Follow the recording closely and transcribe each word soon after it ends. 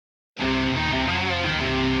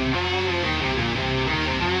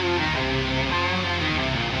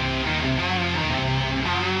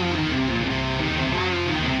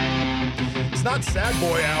not sad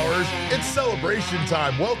boy hours. It's celebration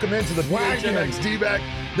time. Welcome into the PHNX D-back.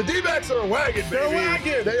 The D-backs are a wagon, baby. They're a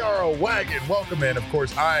wagon. They are a wagon. Welcome in. Of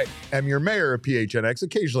course, I am your mayor of PHNX,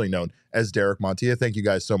 occasionally known as Derek Montilla. Thank you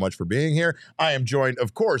guys so much for being here. I am joined,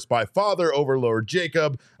 of course, by Father Overlord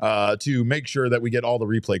Jacob to make sure that we get all the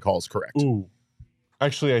replay calls correct. Ooh.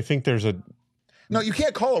 Actually, I think there's a... No, you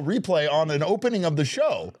can't call a replay on an opening of the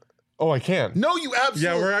show. Oh, I can. No, you absolutely.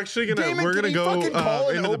 Yeah, we're actually gonna go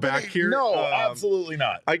into the back here. No, absolutely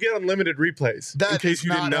not. I get unlimited replays. That in case is you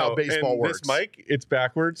didn't not how know. baseball and works. This mic, it's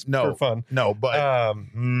backwards No, for fun. No, but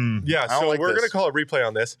yeah. So like we're this. gonna call a replay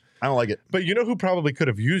on this. I don't like it. But you know who probably could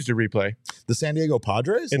have used a replay? The San Diego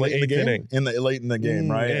Padres In late the in the eighth game. inning. Late in the game,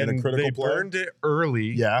 right? And a critical they play. burned it early.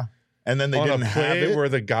 Yeah, and then they on didn't a have play it. where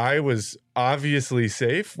the guy was obviously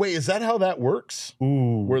safe. Wait, is that how that works?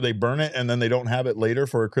 Ooh, Where they burn it and then they don't have it later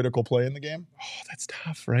for a critical play in the game? oh, that's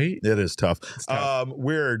tough, right? It is tough. It's tough.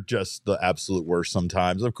 We're just the absolute worst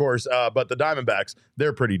sometimes, of course. But the Diamondbacks,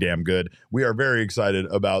 they're pretty damn good. We are very excited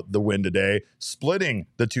about the win today, splitting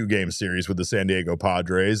the 2-game series with the San Diego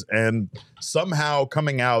Padres, and somehow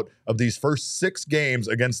coming out of these first 6 games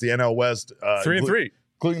against the NL West, 3-3,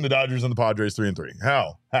 including the Dodgers and the Padres, 3-3.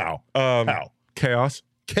 How? How? Chaos.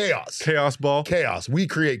 Chaos ball. Chaos. We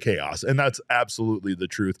create chaos, and that's absolutely the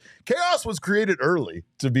truth. Chaos was created early,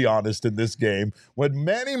 to be honest, in this game when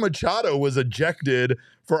Manny Machado was ejected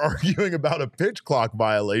for arguing about a pitch clock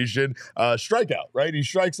violation. Strikeout, right? He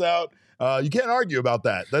strikes out. You can't argue about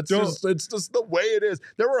that. It's just the way it is.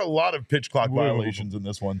 There were a lot of pitch clock violations in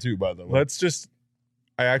this one too, by the way.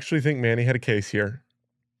 I actually think Manny had a case here.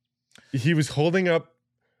 He was holding up,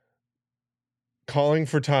 calling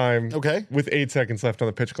for time. Okay. With 8 seconds left on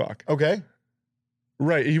the pitch clock. Okay.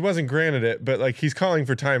 Right. He wasn't granted it, but like he's calling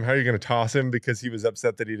for time. How are you going to toss him because he was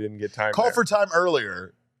upset that he didn't get time? Call for time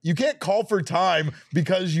earlier. You can't call for time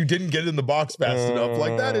because you didn't get in the box fast enough.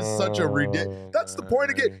 Like, that is such a ridiculous. That's the point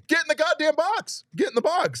of get in the goddamn box. Get in the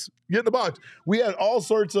box. Get in the box. We had all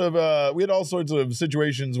sorts of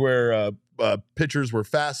situations where pitchers were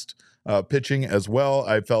fast pitching as well.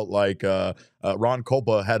 I felt like Ron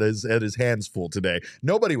Kolpa had his hands full today.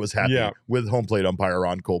 Nobody was happy with home plate umpire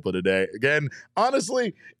Ron Kolpa today. Again,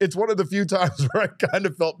 honestly, it's one of the few times where I kind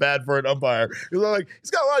of felt bad for an umpire. He's like, he's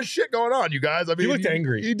got a lot of shit going on, you guys. I mean, he looked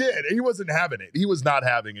angry. He did. He wasn't having it. He was not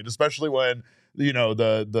having it, especially when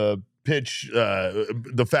the pitch,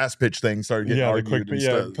 the fast pitch thing started getting argued and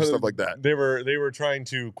stuff like that. They were trying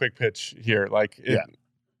to quick pitch here,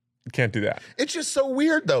 can't do that. It's just so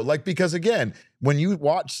weird though, because again, when you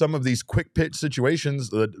watch some of these quick pitch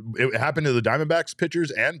situations, it happened to the Diamondbacks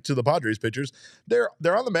pitchers and to the Padres pitchers. They're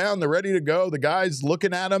on the mound, they're ready to go. The guy's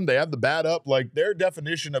looking at them, they have the bat up. Like, their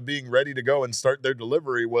definition of being ready to go and start their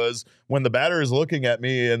delivery was when the batter is looking at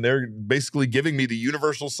me and they're basically giving me the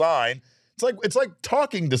universal sign. It's like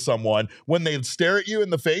talking to someone when they stare at you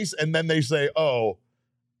in the face and then they say, "Oh,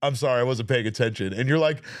 I'm sorry, I wasn't paying attention." And you're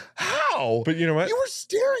like, how? But you know what? You were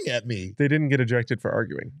staring at me. They didn't get ejected for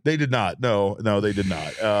arguing. They did not. No, they did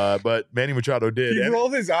not. But Manny Machado did. He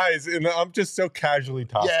rolled his eyes, and I'm just so casually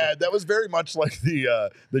tossing. Yeah, that was very much like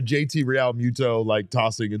the JT Real Muto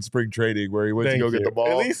tossing in spring training where he went to go get the ball.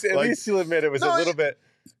 At least you'll admit it was a little bit.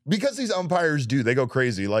 Because these umpires they go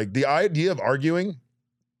crazy. Like, the idea of arguing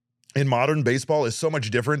in modern baseball is so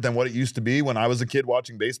much different than what it used to be when I was a kid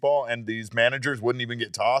watching baseball, and these managers wouldn't even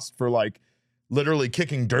get tossed for literally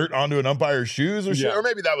kicking dirt onto an umpire's shoes or shit. Or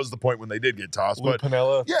maybe that was the point when they did get tossed. Lou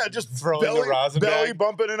Piniella, just throwing the rosin belly bag,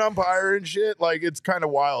 bumping an umpire and shit. It's kind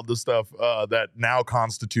of wild, the stuff that now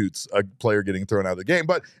constitutes a player getting thrown out of the game.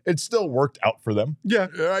 But it still worked out for them. Yeah,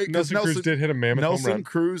 right. Nelson Cruz did hit a mammoth home run. Nelson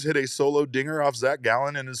Cruz hit a solo dinger off Zach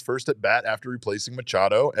Gallen in his first at bat after replacing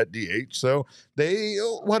Machado at DH. So they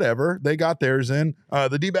got theirs in.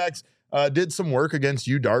 The D-backs did some work against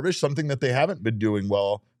Yu Darvish, something that they haven't been doing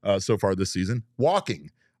well so far this season. Walking.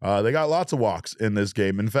 They got lots of walks in this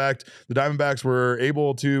game. In fact, the Diamondbacks were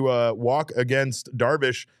able to walk against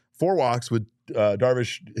Darvish, 4 walks with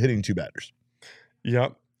Darvish hitting 2 batters.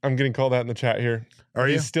 Yep. I'm getting called out in the chat here.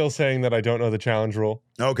 He's still saying that I don't know the challenge rule.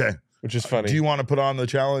 Okay. Which is funny. Do you want to put on the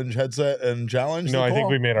challenge headset and challenge? No, I think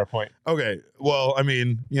we made our point. Okay. Well, I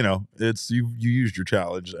mean, it's you used your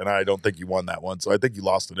challenge, and I don't think you won that one, so I think you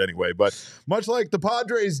lost it anyway. But much like the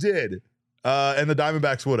Padres did, and the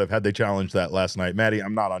Diamondbacks would have had they challenged that last night. Maddie,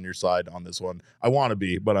 I'm not on your side on this one. I want to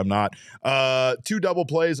be, but I'm not. 2 double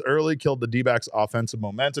plays early killed the D-backs' offensive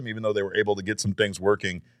momentum, even though they were able to get some things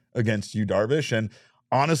working against Yu Darvish. And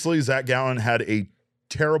honestly, Zach Gallen had a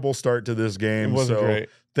terrible start to this game. It wasn't great.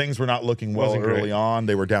 Things were not looking well early on.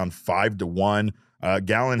 They were down 5-1.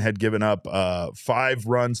 Gallen had given up 5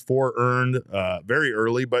 runs, 4 earned very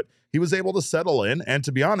early, but he was able to settle in. And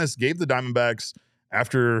to be honest, gave the Diamondbacks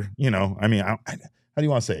after, I mean, how do you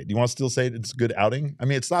want to say it? Do you want to still say it's a good outing? I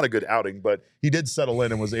mean, it's not a good outing, but he did settle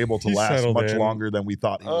in and was able to last much longer than we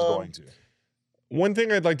thought he was going to. One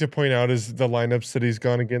thing I'd like to point out is the lineups that he's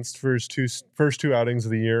gone against first two outings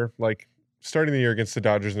of the year. Like, starting the year against the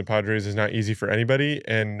Dodgers and the Padres is not easy for anybody,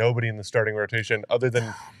 and nobody in the starting rotation other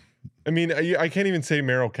than, I mean, I can't even say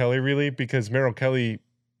Merrill Kelly really, because Merrill Kelly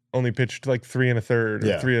only pitched like 3 1/3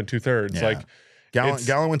 or 3 2/3. Yeah. Like,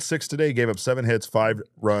 Gallen went 6 today, gave up 7 hits, 5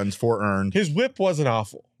 runs, 4 earned. His whip wasn't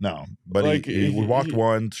awful. No, but like, he walked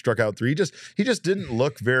 1, struck out 3. He just didn't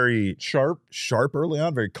look very sharp early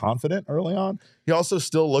on, very confident early on. He also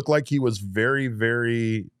still looked like he was very,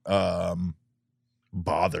 very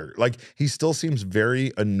bothered. Like, he still seems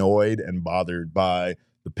very annoyed and bothered by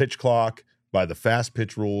the pitch clock, by the fast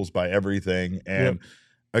pitch rules, by everything. And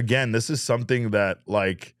again, this is something that,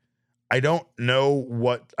 like, I don't know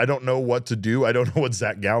what to do. I don't know what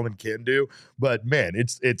Zach Gallen can do, but man,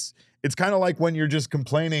 it's kind of like when you're just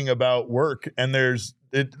complaining about work and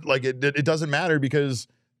it doesn't matter because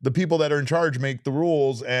the people that are in charge make the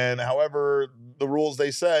rules, and however the rules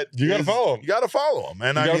they set, you got to follow them. You got to follow them,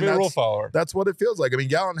 and you got to be a rule follower. That's what it feels like. I mean,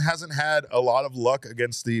 Gallen hasn't had a lot of luck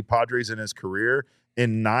against the Padres in his career.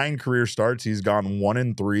 In 9 career starts, he's gone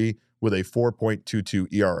 1-3 with a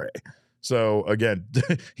 4.22 ERA. So again,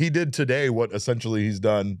 he did today what essentially he's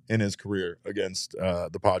done in his career against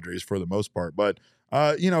the Padres for the most part. But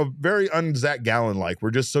very un-Zach Gallen-like.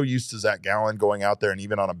 We're just so used to Zach Gallen going out there and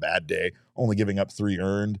even on a bad day, only giving up 3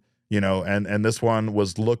 earned. And this one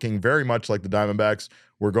was looking very much like the Diamondbacks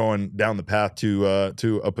were going down the path to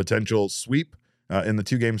a potential sweep in the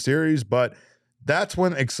 2-game series. But that's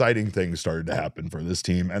when exciting things started to happen for this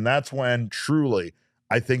team, and that's when truly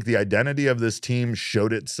I think the identity of this team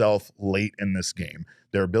showed itself late in this game.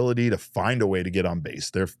 Their ability to find a way to get on base,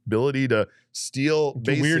 their ability to steal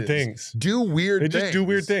bases, weird things, they just do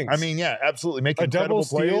weird things. I mean, yeah, absolutely, make a incredible double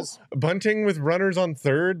steal, plays, bunting with runners on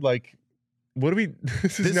third. Like, what do we?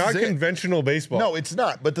 This is not conventional baseball. No, it's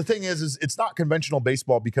not. But the thing is it's not conventional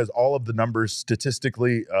baseball because all of the numbers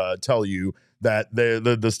statistically tell you that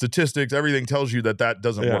the statistics, everything tells you that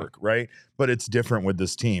doesn't work, right? But it's different with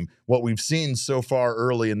this team. What we've seen so far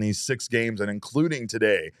early in these 6 games, and including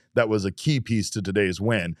today, that was a key piece to today's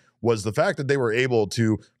win, was the fact that they were able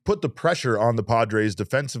to put the pressure on the Padres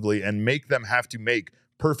defensively and make them have to make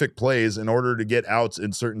perfect plays in order to get outs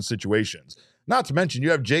in certain situations. Not to mention,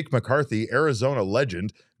 you have Jake McCarthy, Arizona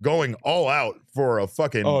legend, going all out for a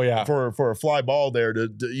fucking for a fly ball there to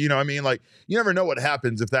I mean, like, you never know what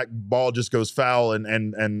happens if that ball just goes foul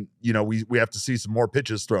and we have to see some more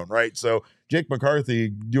pitches thrown, right? So Jake McCarthy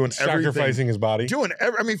doing sacrificing his body,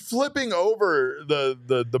 flipping over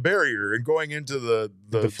the barrier and going into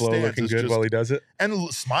the flow, looking good while he does it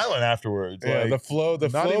and smiling afterwards. Yeah, like, the flow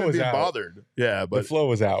not even was being out. bothered. Yeah, but the flow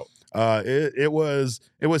was out. It was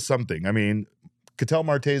something. I mean, Ketel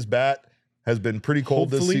Marte's bat has been pretty cold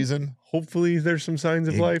this season. Hopefully there's some signs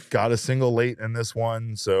of life. Got a single late in this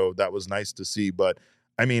one, so that was nice to see. But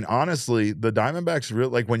I mean, honestly, the Diamondbacks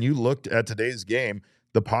really, like, when you looked at today's game,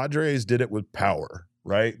 the Padres did it with power,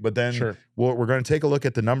 right? But then we're going to take a look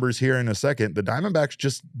at the numbers here in a second. The Diamondbacks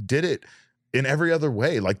just did it in every other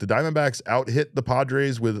way. Like, the Diamondbacks out-hit the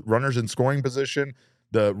Padres with runners in scoring position.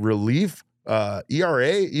 The relief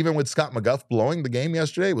ERA, even with Scott McGough blowing the game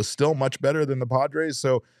yesterday, was still much better than the Padres.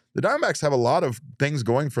 So the Diamondbacks have a lot of things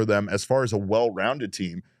going for them as far as a well-rounded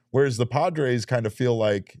team, whereas the Padres kind of feel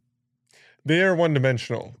like they are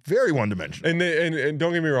one-dimensional, very one-dimensional. And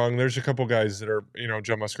don't get me wrong, there's a couple guys that are,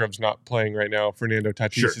 Joe Musgrove's not playing right now. Fernando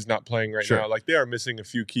Tatis is not playing right now. Like, they are missing a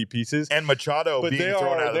few key pieces. And Machado being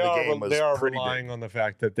thrown out of the game was they are pretty relying big on the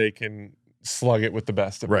fact that they can slug it with the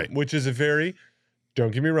best of them, which is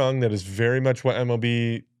don't get me wrong, that is very much what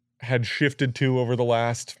MLB had shifted to over the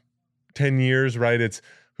last 10 years, right? It's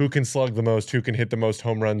who can slug the most, who can hit the most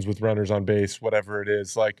home runs with runners on base, whatever it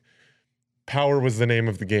is. Like, power was the name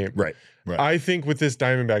of the game. Right. I think with this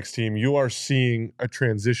Diamondbacks team, you are seeing a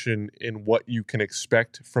transition in what you can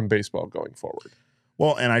expect from baseball going forward.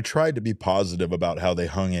 Well, and I tried to be positive about how they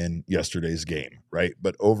hung in yesterday's game, right?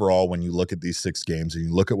 But overall, when you look at these 6 games and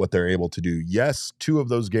you look at what they're able to do, yes, 2 of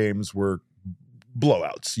those games were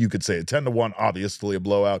blowouts. You could say a 10-1, obviously a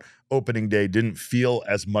blowout. Opening day didn't feel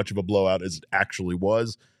as much of a blowout as it actually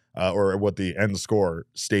was, or what the end score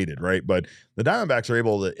stated, right? But the Diamondbacks are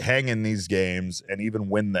able to hang in these games and even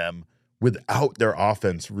win them without their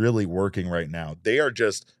offense really working right now. They are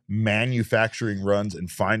just manufacturing runs and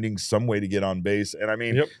finding some way to get on base. And I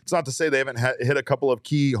mean, it's not to say they haven't hit a couple of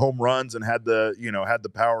key home runs and had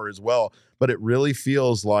the power as well, but it really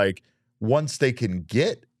feels like once they can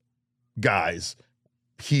get guys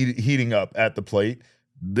heating up at the plate,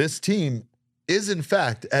 this team is in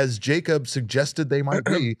fact, as Jacob suggested they might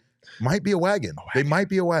be a wagon. They might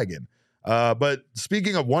be a wagon. But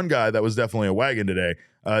speaking of one guy that was definitely a wagon today,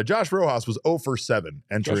 Josh Rojas was 0 for 7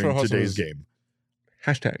 entering today's game.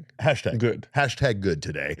 Hashtag good. Hashtag good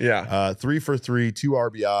today. Yeah. 3 for 3, 2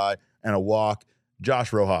 RBI, and a walk.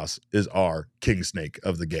 Josh Rojas is our king snake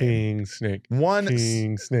of the game. King snake.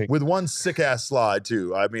 With one sick ass slide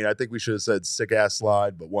too. I mean, I think we should have said sick ass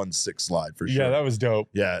slide, but one sick slide for sure. Yeah, that was dope.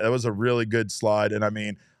 Yeah, that was a really good slide. And I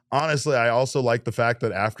mean, honestly, I also like the fact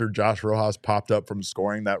that after Josh Rojas popped up from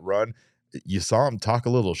scoring that run, you saw him talk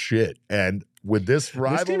a little shit. And with this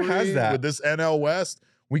rivalry, with this NL West,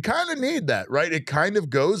 we kind of need that, right? It kind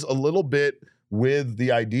of goes a little bit with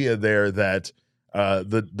the idea there that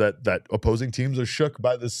that opposing teams are shook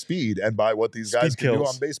by the speed and by what these guys can do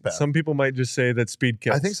on base paths. Some people might just say that speed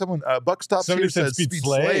kills. I think someone Buckstop here said speed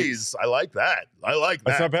slays. I like that.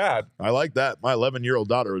 That's not bad. I like that. My 11-year-old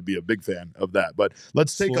daughter would be a big fan of that. But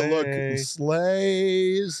let's take a look.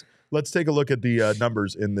 Slays. Let's take a look at the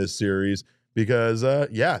numbers in this series because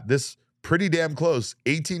this pretty damn close.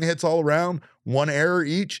 18 hits all around, 1 error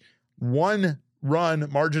each, 1 run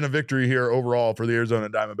margin of victory here overall for the Arizona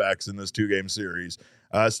Diamondbacks in this 2-game series.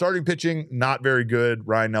 Starting pitching, not very good.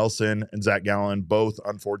 Ryan Nelson and Zach Gallen both,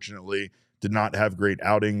 unfortunately, did not have great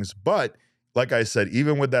outings. But like I said,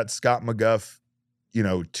 even with that Scott McGuff,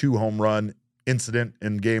 2 home run incident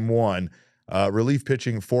in game 1, relief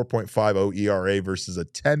pitching 4.50 ERA versus a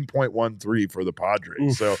 10.13 for the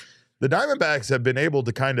Padres. Oof. So the Diamondbacks have been able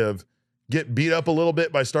to kind of get beat up a little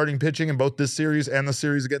bit by starting pitching in both this series and the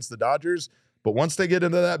series against the Dodgers. But once they get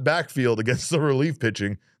into that backfield against the relief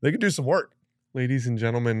pitching, they can do some work. Ladies and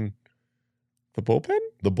gentlemen, the bullpen?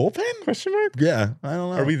 The bullpen? Question mark? Yeah, I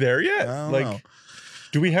don't know. Are we there yet? I don't know.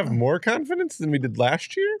 Do we have more confidence than we did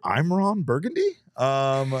last year? I'm Ron Burgundy.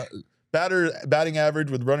 Batting average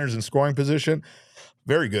with runners in scoring position,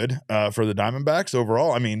 very good for the Diamondbacks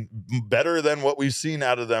overall. I mean, better than what we've seen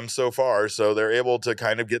out of them so far. So they're able to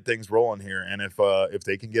kind of get things rolling here. And if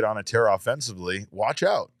they can get on a tear offensively, watch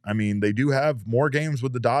out. I mean, they do have more games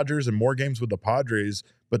with the Dodgers and more games with the Padres,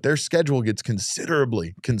 but their schedule gets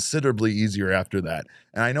considerably easier after that.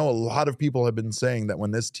 And I know a lot of people have been saying that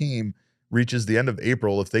when this team reaches the end of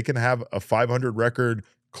April, if they can have a 500 record,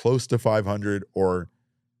 close to 500, or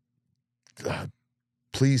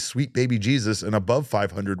please, sweet baby Jesus, an above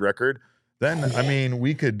 500 record, then I mean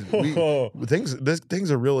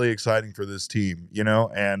things are really exciting for this team,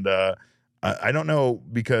 and I don't know,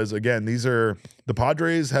 because again, the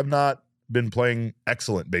Padres have not been playing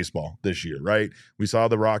excellent baseball this year, right? We saw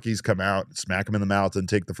the Rockies come out, smack them in the mouth, and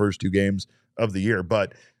take the first 2 games of the year,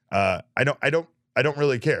 but I don't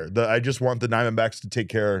really care. I just want the Diamondbacks to take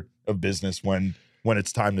care of business when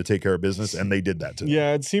it's time to take care of business, and they did that today.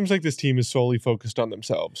 Yeah, it seems like this team is solely focused on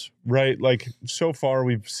themselves, right? Like, so far,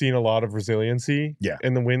 we've seen a lot of resiliency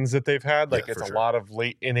in the wins that they've had. Like, it's a lot of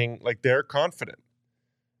late inning. Like, they're confident.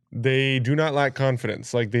 They do not lack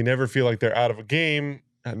confidence. Like, they never feel like they're out of a game,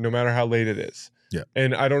 no matter how late it is. Yeah.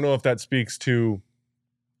 And I don't know if that speaks to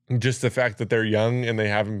just the fact that they're young and they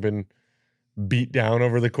haven't been beat down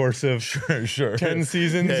over the course of 10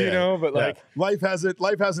 seasons, but like life hasn't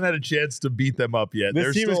had a chance to beat them up yet.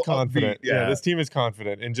 This team is confident. This team is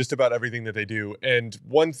confident in just about everything that they do. And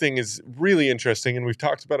one thing is really interesting, and we've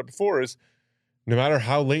talked about it before, is no matter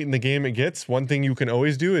how late in the game it gets, one thing you can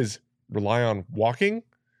always do is rely on walking,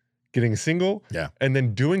 getting a single, and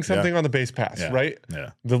then doing something on the base pass, right? Yeah.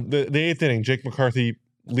 The 8th inning, Jake McCarthy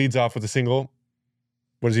leads off with a single.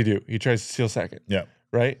 What does he do? He tries to steal second. Yeah.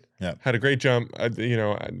 Right? Yeah. Had a great jump,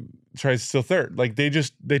 tries to steal third. Like, they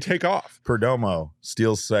take off. Perdomo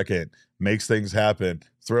steals second, makes things happen.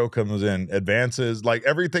 Throw comes in, advances. Like,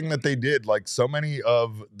 everything that they did, like, so many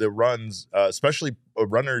of the runs, especially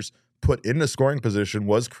runners put into scoring position,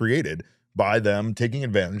 was created by them taking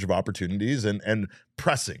advantage of opportunities and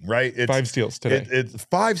pressing, right? It's 5 steals today. It's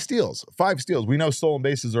 5 steals. 5 steals. We know stolen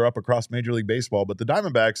bases are up across Major League Baseball, but the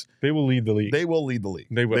Diamondbacks, they will lead the league. They will lead the league.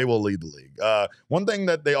 They will lead the league. One thing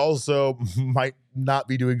that they also might not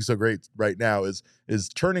be doing so great right now is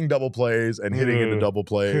turning double plays and hitting into double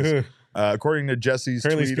plays. According to Jesse's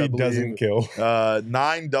tweet, I believe, doesn't kill.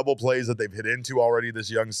 9 double plays that they've hit into already this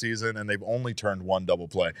young season, and they've only turned 1 double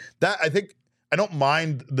play. That, I think, I don't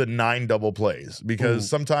mind the 9 double plays because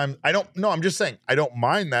sometimes I'm just saying I don't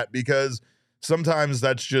mind that because sometimes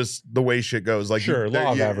that's just the way shit goes. Like, Sure,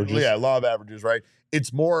 law of averages. Yeah, law of averages, right?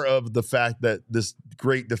 It's more of the fact that this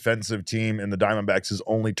great defensive team in the Diamondbacks has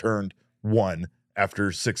only turned 1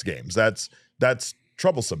 after 6 games. That's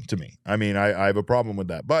troublesome to me. I mean, I have a problem with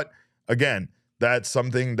that. But again, that's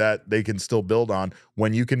something that they can still build on.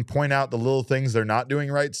 When you can point out the little things they're not doing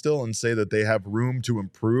right still and say that they have room to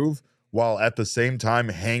improve, while at the same time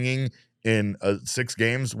hanging in 6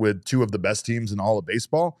 games with 2 of the best teams in all of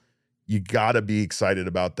baseball, you got to be excited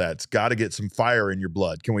about that. It's got to get some fire in your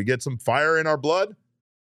blood. Can we get some fire in our blood?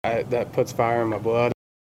 That puts fire in my blood.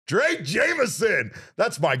 Drake Jameson.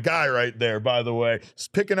 That's my guy right there, by the way. He's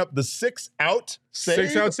picking up the 6-out save.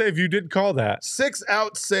 6-out save. You did call that.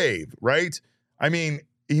 6-out save, right? I mean,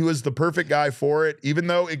 he was the perfect guy for it, even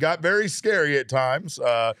though it got very scary at times.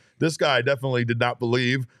 This guy definitely did not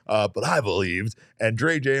believe, but I believed. And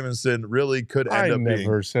Drake Jameson really could end up being. I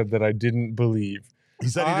never said that I didn't believe. He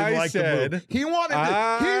said he didn't like the move. He wanted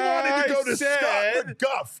to go to Scott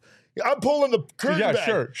McGuff. I'm pulling the curtain back.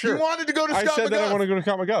 Sure. He wanted to go to Scott McGuff. I said that I want to go to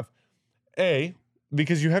Scott McGuff. A,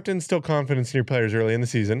 because you have to instill confidence in your players early in the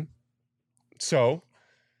season. So,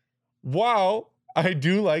 while I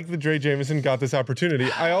do like that Dre Jameson got this opportunity,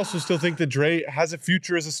 I also still think that Dre has a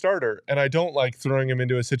future as a starter, and I don't like throwing him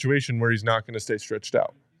into a situation where he's not going to stay stretched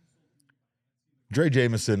out. Dre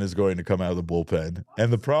Jameson is going to come out of the bullpen.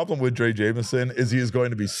 And the problem with Dre Jameson is he is going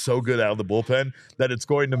to be so good out of the bullpen that it's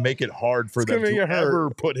going to make it hard for them to ever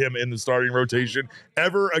put him in the starting rotation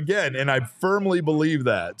ever again. And I firmly believe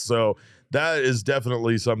that. So that is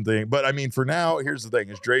definitely something. But I mean, for now, here's the thing,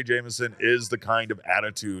 is Dre Jameson is the kind of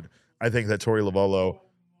attitude I think that Torey Lovullo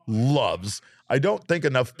loves. I don't think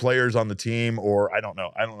enough players on the team, or I don't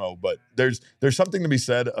know, but there's something to be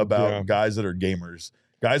said about guys that are gamers.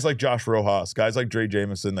 Guys like Josh Rojas, guys like Dre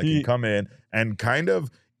Jameson that can come in and kind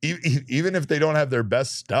of, even if they don't have their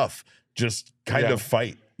best stuff, just kind of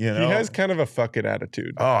fight, you know? He has kind of a fuck it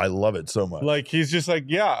attitude. Oh, I love it so much. Like, he's just like,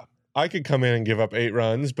 yeah, I could come in and give up 8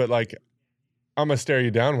 runs, but like, I'm going to stare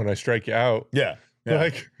you down when I strike you out. Yeah.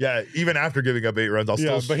 Even after giving up 8 runs, I'll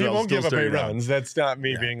still. But he won't give up 8 runs. That's not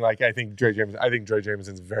me being like, I think Dre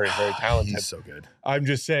Jameson's very, very talented. He's so good. I'm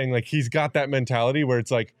just saying, like, he's got that mentality where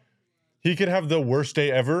it's like, he could have the worst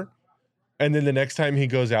day ever, and then the next time he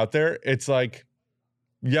goes out there, it's like,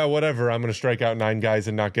 yeah, whatever. I'm going to strike out 9 guys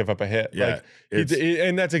and not give up a hit. Yeah, like,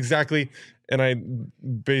 and that's exactly. And I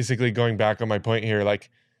basically going back on my point here,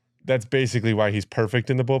 like, that's basically why he's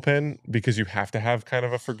perfect in the bullpen, because you have to have kind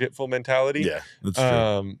of a forgetful mentality. Yeah, that's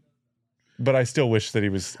true. But I still wish that he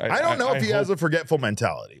was. I don't know if he has a forgetful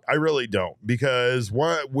mentality. I really don't, because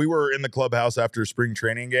we were in the clubhouse after a spring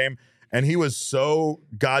training game, and he was so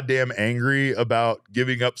goddamn angry about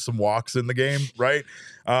giving up some walks in the game, right?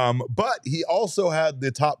 But he also had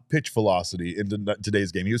the top pitch velocity in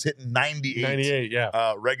today's game. He was hitting 98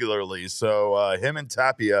 regularly. So him and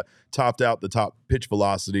Tapia topped out the top pitch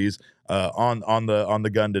velocities on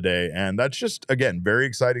the gun today. And that's just, again, very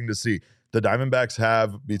exciting to see. The Diamondbacks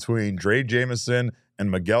have, between Dre Jameson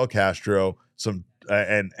and Miguel Castro, some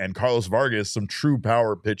and Carlos Vargas, some true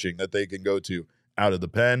power pitching that they can go to out of the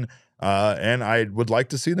pen. And I would like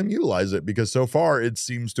to see them utilize it, because so far it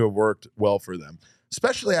seems to have worked well for them,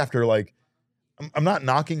 especially after, like, I'm not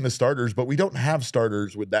knocking the starters, but we don't have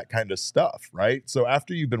starters with that kind of stuff, right? So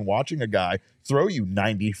after you've been watching a guy throw you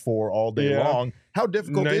 94 all day long, how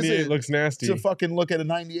difficult is it looks nasty to fucking look at a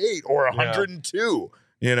 98 or 102,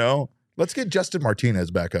 you know? Let's get Justin Martinez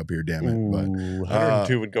back up here, damn it. Ooh, but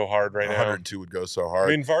 102 would go hard right now. 102 would go so hard.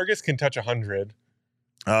 I mean, Vargas can touch 100.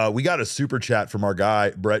 We got a super chat from our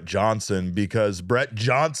guy, Brett Johnson, because Brett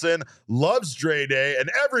Johnson loves Dre Day,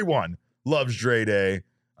 and everyone loves Dre Day.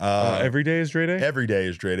 Every day is Dre Day? Every day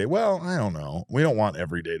is Dre Day. Well, I don't know. We don't want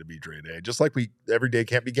every day to be Dre Day, just like every day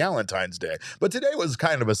can't be Galentine's Day. But today was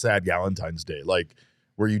kind of a sad Galentine's Day, like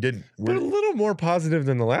where you didn't. But a little more positive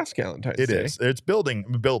than the last Galentine's Day. It is. It's building.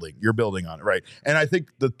 You're building on it, right? And I think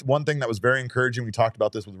the one thing that was very encouraging, we talked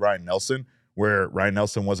about this with Ryan Nelson, where Ryan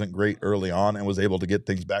Nelson wasn't great early on and was able to get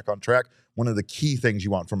things back on track. One of the key things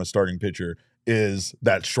you want from a starting pitcher is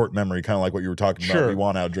that short memory, kind of like what you were talking about. We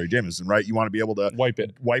want out of Dre Jameson, right? You want to be able to wipe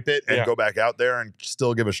it and go back out there and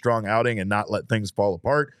still give a strong outing and not let things fall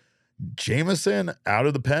apart. Jameson out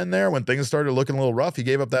of the pen there, when things started looking a little rough, he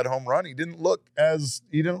gave up that home run. He looked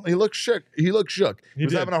shook. He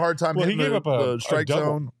was having a hard time hitting he gave up the strike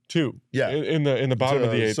zone too. Yeah. In the bottom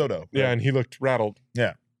of the 8th. Soto. Yeah, and he looked rattled.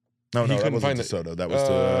 Yeah. No, that wasn't to Soto. That was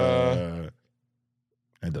to.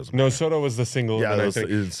 It doesn't. No, Soto was the single. Yeah, I think.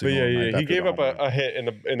 He gave up a hit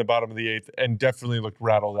in the bottom of the 8th and definitely looked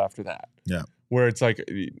rattled after that. Yeah, where it's like,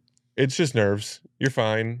 it's just nerves. You're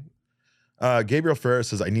fine. Gabriel Ferrer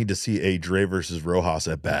says, I need to see a Dre versus Rojas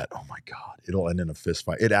at bat. Oh my God. It'll end in a fist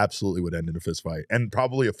fight. It absolutely would end in a fist fight. And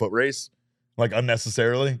probably a foot race, like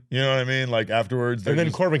unnecessarily. You know what I mean? Like afterwards. And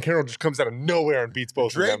then Corbin Carroll just comes out of nowhere and beats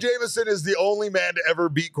both of them. Dre Jameson is the only man to ever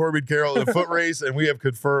beat Corbin Carroll in a foot race, and we have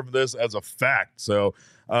confirmed this as a fact. So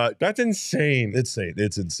that's insane. It's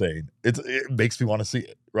insane. It makes me want to see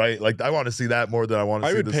it, right? Like I want to see that more than I want to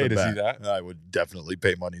see this. I would pay to see that. I would definitely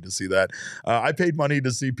pay money to see that. I paid money to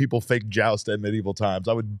see people fake joust at medieval times.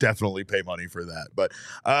 I would definitely pay money for that. But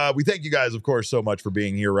we thank you guys, of course, so much for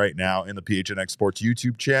being here right now in the PHNX Sports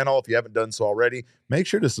YouTube channel. If you haven't done so already, make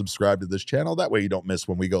sure to subscribe to this channel. That way you don't miss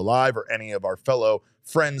when we go live or any of our fellow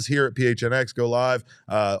friends here at PHNX go live.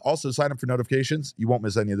 Also, sign up for notifications. You won't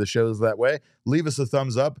miss any of the shows that way. Leave us a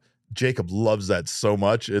thumbs up. Jacob loves that so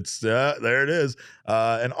much. It's there it is.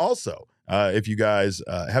 And also, if you guys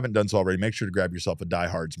haven't done so already, make sure to grab yourself a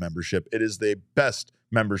Diehards membership. It is the best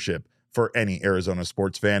membership for any Arizona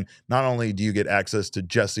sports fan. Not only do you get access to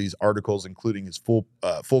Jesse's articles, including his full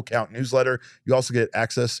count newsletter, you also get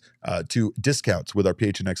access to discounts with our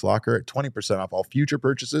PHNX locker at 20% off all future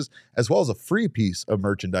purchases, as well as a free piece of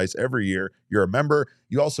merchandise every year you're a member.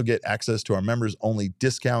 You also get access to our members only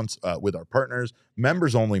discounts with our partners,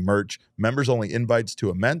 members only merch, members only invites to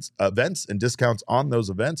events and discounts on those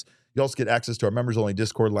events. You also get access to our members-only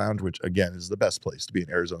Discord lounge, which, again, is the best place to be an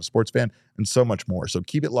Arizona sports fan, and so much more. So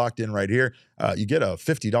keep it locked in right here. You get a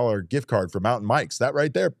 $50 gift card for Mountain Mike's. That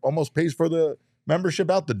right there almost pays for the membership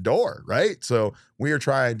out the door, right? So we are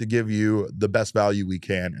trying to give you the best value we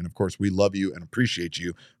can. And, of course, we love you and appreciate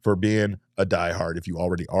you for being a diehard if you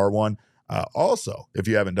already are one. Also, if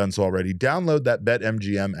you haven't done so already, download that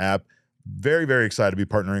BetMGM app. Very, very excited to be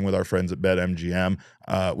partnering with our friends at BetMGM.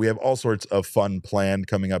 We have all sorts of fun planned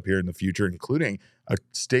coming up here in the future, including a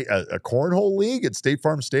cornhole league at State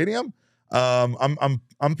Farm Stadium.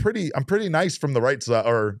 I'm pretty nice from the right side,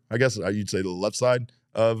 or I guess you'd say the left side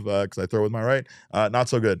of because I throw with my right. Not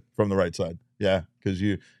so good from the right side. Yeah, because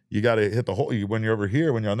you got to hit the hole when you're over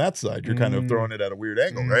here. When you're on that side, you're kind of throwing it at a weird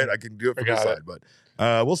angle, right? I can do it from this side, but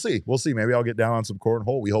we'll see. Maybe I'll get down on some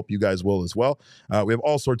cornhole. We hope you guys will as well. We have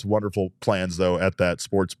all sorts of wonderful plans though at that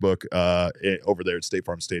sports book over there at State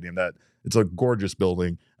Farm Stadium. That it's a gorgeous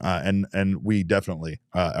building, and we definitely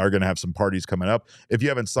are going to have some parties coming up. If you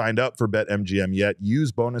haven't signed up for BetMGM yet,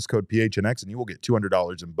 use bonus code PHNX and you will get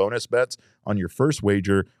 $200 in bonus bets on your first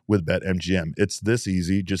wager with BetMGM. It's this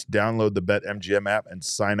easy. Just download the BetMGM app and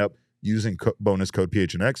sign up using bonus code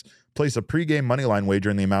PHNX. Place a pregame moneyline wager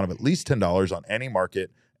in the amount of at least $10 on any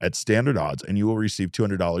market at standard odds, and you will receive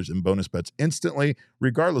 $200 in bonus bets instantly,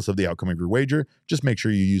 regardless of the outcome of your wager. Just make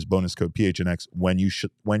sure you use bonus code PHNX when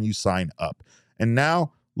you sign up. And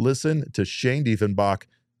now, listen to Shane Diefenbach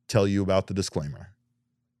tell you about the disclaimer.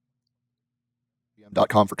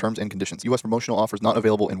 .com for terms and conditions. U.S. promotional offers not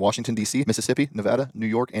available in Washington, D.C., Mississippi, Nevada, New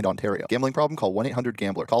York, and Ontario. Gambling problem? Call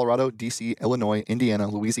 1-800-GAMBLER. Colorado, D.C., Illinois, Indiana,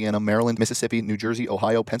 Louisiana, Maryland, Mississippi, New Jersey,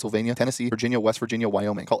 Ohio, Pennsylvania, Tennessee, Virginia, West Virginia,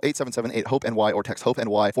 Wyoming. Call 877-8-HOPE-NY or text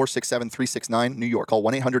HOPE-NY 467-369, New York. Call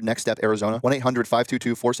 1-800-NEXT-STEP, Arizona.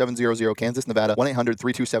 1-800-522-4700, Kansas, Nevada.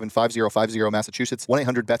 1-800-327-5050, Massachusetts.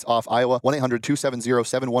 1-800-BETS-OFF, Iowa.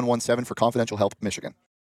 1-800-270-7117 for confidential help, Michigan.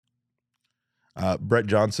 Brett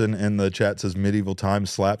Johnson in the chat says medieval times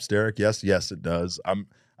slaps Derek. Yes, it does.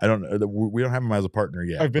 I don't know. We don't have him as a partner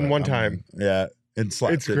yet. I've been one time. Yeah. It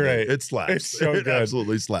slaps. It's great. It slaps. It's so it good.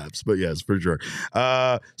 absolutely slaps. But yes, for sure.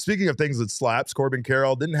 Speaking of things that slaps, Corbin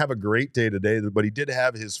Carroll didn't have a great day today, but he did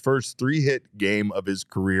have his first 3-hit game of his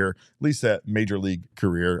career, at least that major league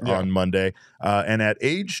career on Monday. And at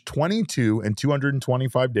age 22 and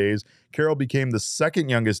 225 days, Carroll became the second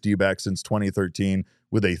youngest D-back since 2013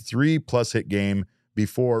 with a 3+ hit game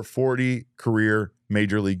before 40 career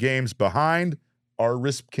major league games behind our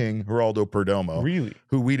Risp King, Geraldo Perdomo. Really?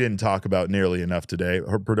 Who we didn't talk about nearly enough today.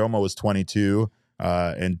 Perdomo was 22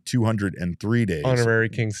 and 203 days. Honorary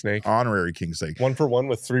King Snake. 1 for 1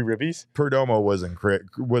 with 3 ribbies. Perdomo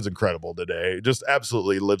was incredible today. Just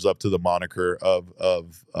absolutely lives up to the moniker of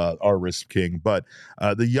our Risp King. But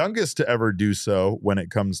the youngest to ever do so when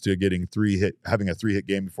it comes to having a 3-hit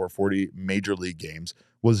game before 40 major league games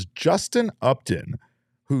was Justin Upton,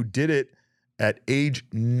 who did it at age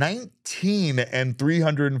 19 and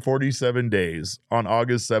 347 days on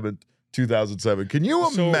August 7th, 2007. Can you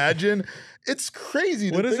imagine? It's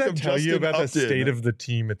crazy. What does that tell you about Upton, the state of the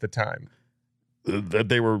team at the time? That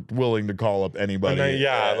they were willing to call up anybody.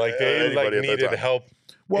 They needed help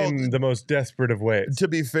in the most desperate of ways. To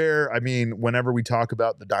be fair, I mean, whenever we talk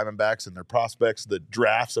about the Diamondbacks and their prospects, the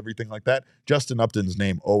drafts, everything like that, Justin Upton's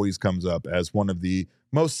name always comes up as one of the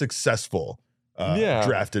most successful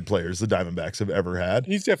drafted players the Diamondbacks have ever had.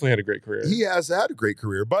 He's definitely had a great career. He has had a great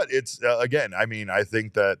career, but it's again, I mean, I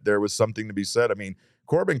think that there was something to be said. I mean,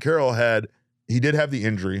 Corbin Carroll did have the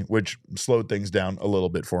injury, which slowed things down a little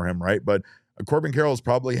bit for him, right? But Corbin Carroll has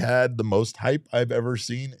probably had the most hype I've ever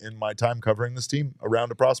seen in my time covering this team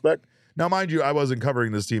around a prospect. Now, mind you, I wasn't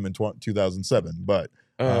covering this team in 2007, but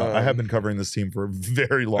I have been covering this team for a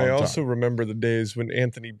very long time. I also remember the days when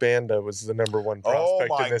Anthony Banda was the number one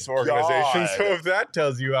prospect in this organization. God. So if that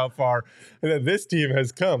tells you how far that this team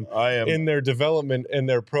has come in their development and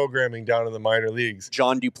their programming down in the minor leagues.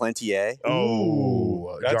 John Duplantier.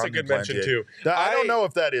 Oh, that's John a good Duplantier. mention too. I don't know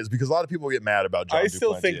if that is, because a lot of people get mad about John Duplantier. I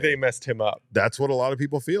still think they messed him up. That's what a lot of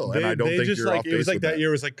people feel, and I don't think you're off base. It was like that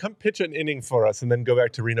year was like, come pitch an inning for us and then go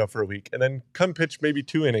back to Reno for a week, and then come pitch maybe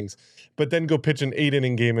 2 innings, but then go pitch an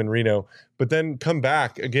 8-inning game in Reno, but then come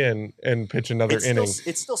back again and pitch another inning.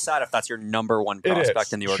 It's still sad if that's your number one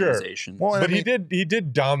prospect in the organization. Sure. Well, but he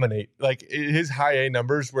did dominate. Like his high A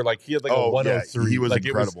numbers were like he had like a 103. Yeah, he was like,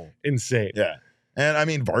 incredible. It was insane. Yeah. And I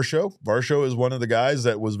mean, Varsho is one of the guys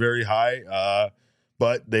that was very high,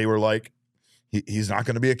 but they were like, he's not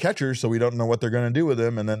going to be a catcher, so we don't know what they're going to do with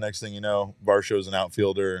him. And then next thing you know, Varsho's an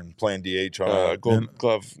outfielder and playing DH on Gold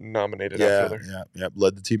Glove nominated outfielder. Yeah,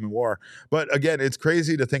 led the team in WAR. But again, it's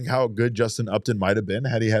crazy to think how good Justin Upton might have been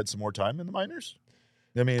had he had some more time in the minors.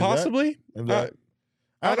 I mean, possibly. I don't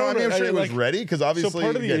know. I mean, I'm sure he was ready, because obviously. So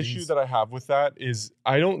part of the issue that I have with that is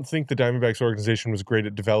I don't think the Diamondbacks organization was great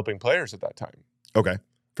at developing players at that time. Okay,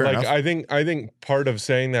 fair enough. I think part of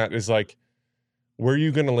saying that is like, where are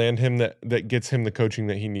you going to land him that gets him the coaching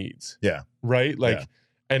that he needs? Yeah. Right? Like,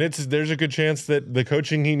 and there's a good chance that the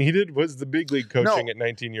coaching he needed was the big league coaching at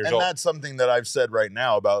 19 years old. And that's something that I've said right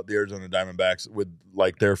now about the Arizona Diamondbacks with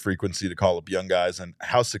like their frequency to call up young guys and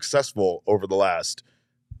how successful over the last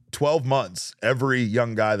 12 months every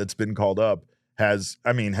young guy that's been called up has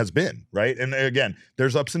been, right? And again,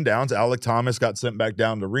 there's ups and downs. Alec Thomas got sent back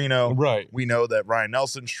down to Reno. Right. We know that Ryan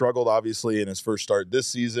Nelson struggled, obviously, in his first start this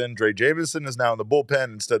season. Dre Jamison is now in the bullpen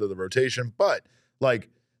instead of the rotation. But, like,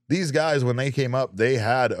 these guys, when they came up, they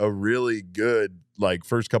had a really good, like,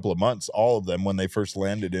 first couple of months, all of them, when they first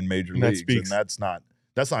landed in major leagues. And that's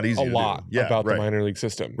not easy to do. About the minor league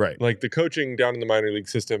system. Right. Like, the coaching down in the minor league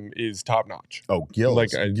system is top notch. Oh,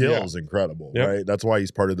 Gill's incredible, right? That's why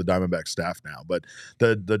he's part of the Diamondback staff now. But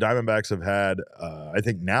the Diamondbacks have had, I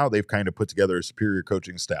think now they've kind of put together a superior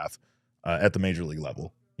coaching staff at the major league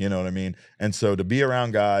level. You know what I mean? And so to be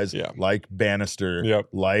around guys like Bannister,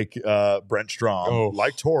 like Brent Strom,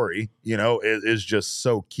 like Torrey, is just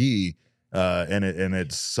so key. And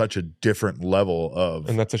it's such a different level of,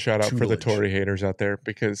 and that's a shout out tutelage. For the Torrey haters out there,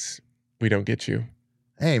 because we don't get you.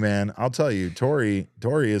 Hey man, I'll tell you, Torrey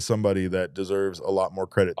is somebody that deserves a lot more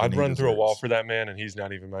credit. I'd run through a wall for that man, and he's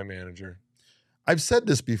not even my manager. I've said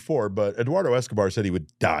this before, but Eduardo Escobar said he would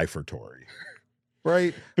die for Torrey.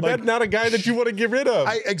 Right? But that's not a guy that you want to get rid of.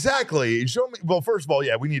 Exactly. Show me. Well, first of all,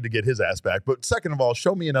 we need to get his ass back. But second of all,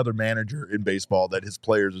 show me another manager in baseball that his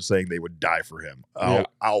players are saying they would die for him.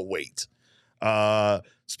 I'll wait.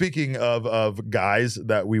 Speaking of guys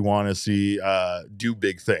that we want to see do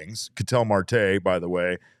big things, Ketel Marte, by the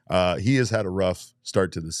way, he has had a rough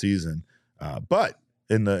start to the season. But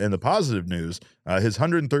in the positive news, his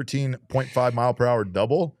 113.5 mile per hour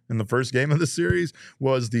double in the first game of the series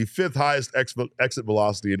was the 5th highest exit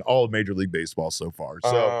velocity in all of Major League Baseball so far.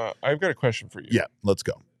 So I've got a question for you. Yeah, let's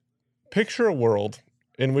go. Picture a world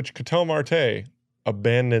in which Ketel Marte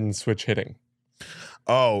abandoned switch hitting.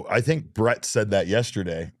 Oh, I think Brett said that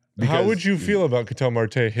yesterday. How would you feel about Ketel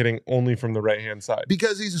Marte hitting only from the right-hand side?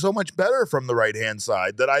 Because he's so much better from the right-hand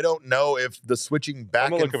side that I don't know if the switching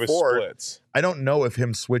back and forth. I don't know if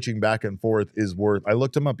him switching back and forth is worth. I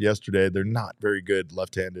looked him up yesterday. They're not very good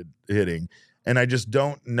left-handed hitting, and I just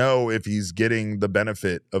don't know if he's getting the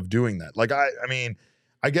benefit of doing that. Like I mean,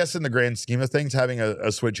 I guess in the grand scheme of things, having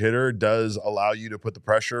a switch hitter does allow you to put the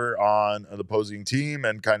pressure on the opposing team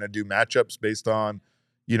and kind of do matchups based on,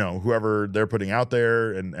 whoever they're putting out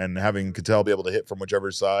there and having Ketel be able to hit from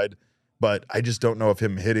whichever side. But I just don't know if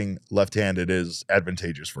him hitting left-handed is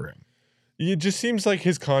advantageous for him. It just seems like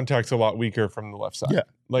his contact's a lot weaker from the left side.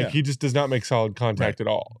 Yeah. He just does not make solid contact at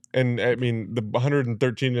all. And I mean, the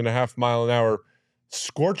 113.5 mile an hour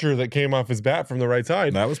scorcher that came off his bat from the right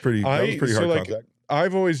side. That was pretty hard contact.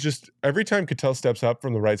 I've always every time Ketel steps up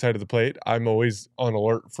from the right side of the plate, I'm always on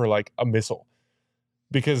alert for like a missile,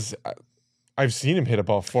 because I've seen him hit a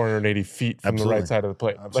ball 480 feet from the right side of the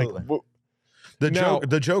plate. Absolutely.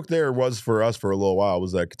 The joke there was for us for a little while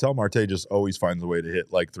was that Ketel Marte just always finds a way to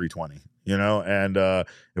hit like 320, and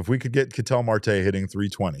if we could get Ketel Marte hitting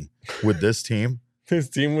 320 with this team, this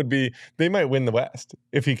team would be, they might win the West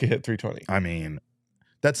if he could hit 320. I mean,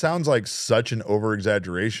 that sounds like such an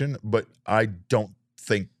over-exaggeration, but I don't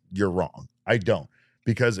think you're wrong. I don't.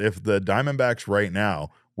 Because if the Diamondbacks right now,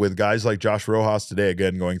 with guys like Josh Rojas today,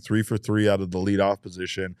 again, going 3 for 3 out of the leadoff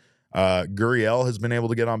position, Gurriel has been able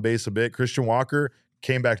to get on base a bit. Christian Walker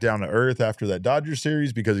came back down to earth after that Dodgers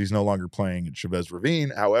series because he's no longer playing at Chavez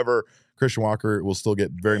Ravine. However, Christian Walker will still get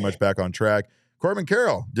very much back on track. Corbin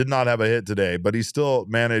Carroll did not have a hit today, but he still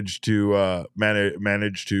managed to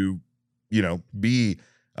be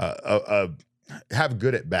have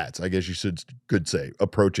good at bats. I guess you could say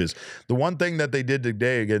approaches. The one thing that they did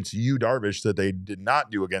today against Yu Darvish that they did not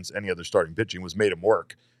do against any other starting pitching was made him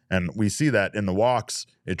work, and we see that in the walks.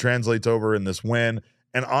 It translates over in this win.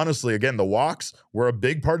 And honestly, again, the walks were a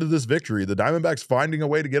big part of this victory. The Diamondbacks finding a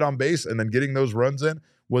way to get on base and then getting those runs in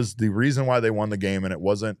was the reason why they won the game. And it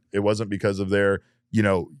wasn't because of their,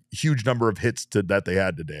 huge number of hits that they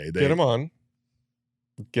had today. Get them on,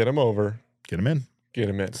 get them over, get them in, get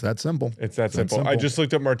them in. It's that simple. It's that simple. I just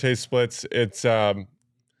looked up Marte's splits. It's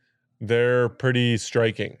they're pretty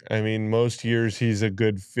striking. I mean, most years he's a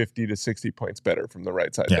good 50 to 60 points better from the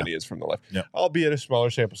right side than he is from the left. Yeah. Albeit a smaller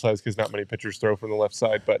sample size because not many pitchers throw from the left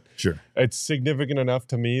side, but sure, it's significant enough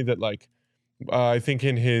to me that I think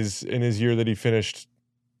in his year that he finished,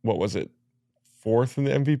 what was it, 4th in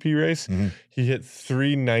the MVP race, he hit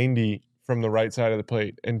 390 from the right side of the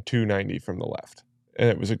plate and 290 from the left, and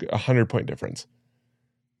it was a 100-point difference.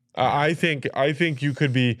 I think you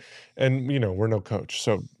could be, and we're no coach,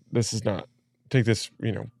 so this is not, take this,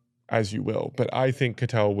 as you will. But I think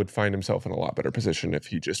Ketel would find himself in a lot better position if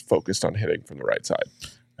he just focused on hitting from the right side.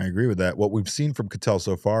 I agree with that. What we've seen from Ketel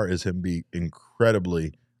so far is him be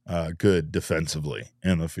incredibly good defensively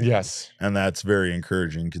in the field. Yes. And that's very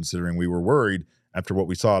encouraging considering we were worried after what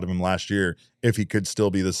we saw out of him last year if he could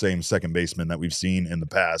still be the same second baseman that we've seen in the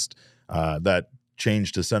past. That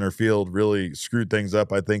change to center field really screwed things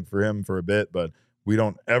up, I think, for him for a bit, but we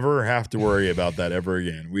don't ever have to worry about that ever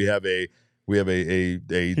again. We have a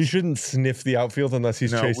he shouldn't sniff the outfield unless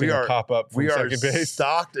he's chasing a pop up from second base. We are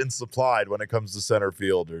stocked and supplied when it comes to center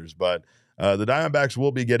fielders, but the Diamondbacks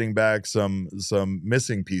will be getting back some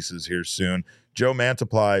missing pieces here soon. Joe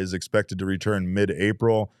Mantiply is expected to return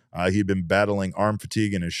mid-April. He'd been battling arm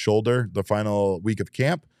fatigue in his shoulder the final week of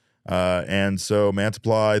camp. And so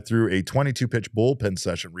Mantiply threw a 22-pitch bullpen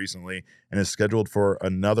session recently and is scheduled for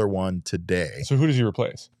another one today. So who does he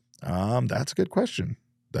replace? That's a good question.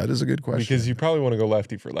 That is a good question. Because you probably want to go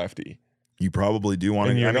lefty for lefty. You probably do want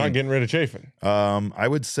to. And you're not getting rid of Chafin. I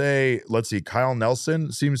would say, let's see, Kyle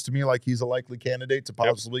Nelson seems to me like he's a likely candidate to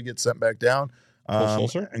possibly get sent back down. Cole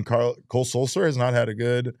Sulser? And Cole Sulser has not had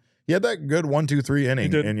he had that good 1-2-3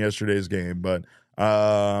 inning in yesterday's game, but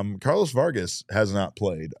Carlos Vargas has not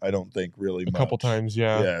played, I don't think, really much. A couple times,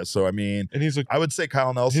 yeah. Yeah, so I mean, and I would say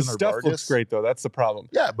Kyle Nelson his or stuff Vargas. Looks great, though. That's the problem.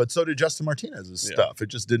 Yeah, but so did Justin Martinez's stuff. It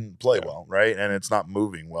just didn't play well, right? And it's not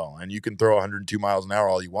moving well. And you can throw 102 miles an hour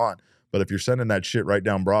all you want, but if you're sending that shit right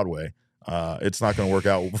down Broadway, it's not going to work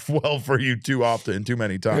out well for you too often and too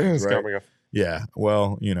many times, right? Yeah,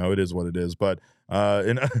 well, it is what it is. But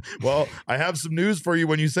I have some news for you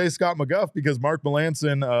when you say Scott McGuff, because Mark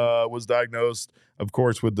Melanson was diagnosed, of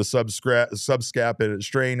course, with the subscap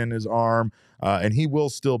strain in his arm, and he will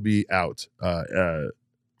still be out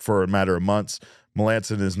for a matter of months.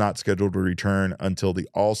 Melanson is not scheduled to return until the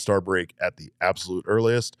All-Star break at the absolute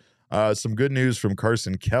earliest. Some good news from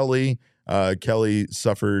Carson Kelly. Kelly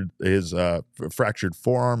suffered his fractured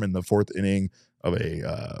forearm in the 4th inning of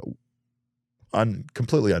a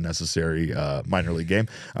completely unnecessary minor league game.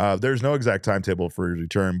 There's no exact timetable for his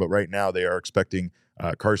return, but right now they are expecting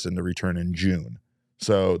Carson to return in June.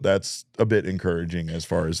 So that's a bit encouraging as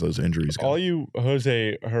far as those injuries go. All you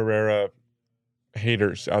Jose Herrera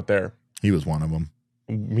haters out there. He was one of them.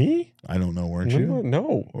 Me? I don't know, weren't you?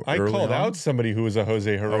 No. I called out somebody who was a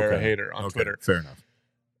Jose Herrera hater on Twitter. Fair enough.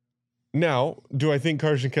 Now, do I think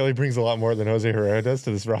Carson Kelly brings a lot more than Jose Herrera does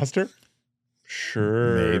to this roster?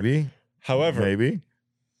 Sure. Maybe. However,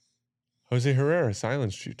 Jose Herrera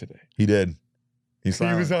silenced you today. He did. He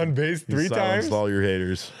was on base 3 times. All your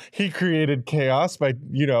haters. He created chaos by,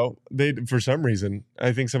 they, for some reason,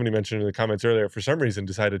 I think somebody mentioned in the comments earlier, for some reason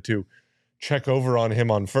decided to check over on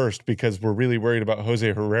him on first because we're really worried about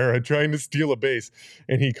Jose Herrera trying to steal a base.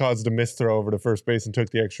 And he caused a missed throw over to first base and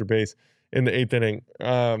took the extra base in the 8th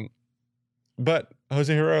inning. But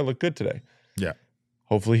Jose Herrera looked good today. Yeah.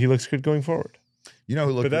 Hopefully he looks good going forward. You know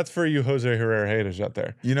who looked But that's for you Jose Herrera haters out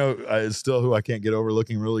there. Still who I can't get over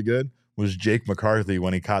looking really good was Jake McCarthy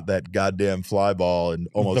when he caught that goddamn fly ball and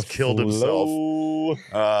almost killed himself.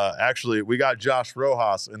 Woo! Actually, we got Josh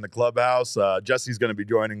Rojas in the clubhouse. Jesse's going to be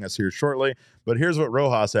joining us here shortly. But here's what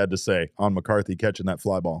Rojas had to say on McCarthy catching that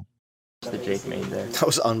fly ball. That Jake made there. That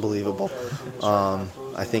was unbelievable.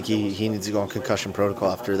 I think he needs to go on concussion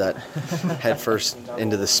protocol after that head first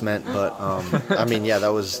into the cement. But I mean, yeah, that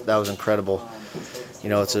was incredible. You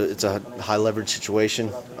know, it's a high leverage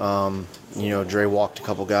situation. You know, Dre walked a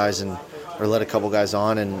couple guys or let a couple guys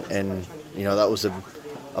on, and you know, that was a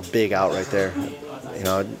big out right there. You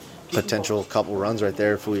know, potential couple runs right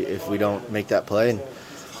there if we don't make that play.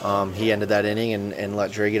 And he ended that inning and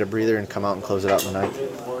let Dre get a breather and come out and close it out in the ninth.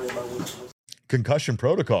 Concussion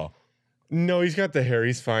protocol. No, he's got the hair.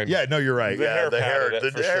 He's fine. Yeah, no, you're right. The hair the hair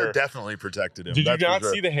sure. definitely protected him. Did you not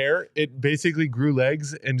see the hair? It basically grew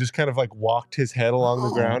legs and just kind of like walked his head along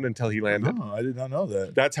the ground until he landed. No, I did not know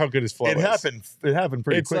that. That's how good his flow is. It happened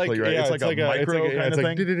pretty quickly, right? Yeah, it's like a micro kind of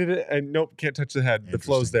thing. And nope, can't touch the head. The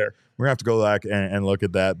flow's there. We're going to have to go back and look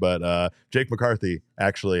at that. But Jake McCarthy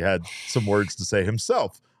actually had some words to say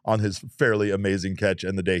himself on his fairly amazing catch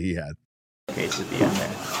and the day he had. Case at the end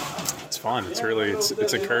there. It's fun. It's really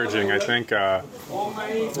it's encouraging. I think I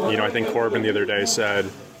think Corbin the other day said,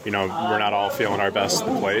 you know, we're not all feeling our best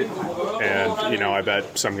at the plate, and you know, I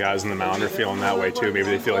bet some guys in the mound are feeling that way too. Maybe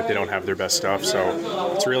they feel like they don't have their best stuff.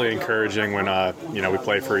 So it's really encouraging when you know, we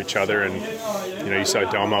play for each other. And you know, you saw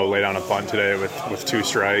Domo lay down a bunt today with 2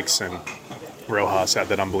 strikes, and Rojas had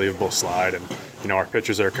that unbelievable slide, and you know, our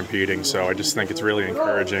pitchers are competing. So I just think it's really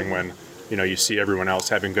encouraging when, you know, you see everyone else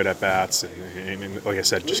having good at-bats and like I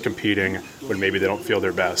said, just competing when maybe they don't feel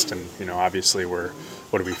their best. And, you know, obviously we're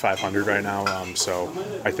 500 right now? So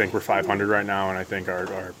I think we're 500 right now, and I think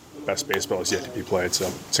our best baseball is yet to be played, so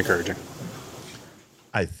it's encouraging.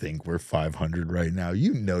 I think we're 500 right now.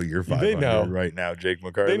 You know you're 500 right now, Jake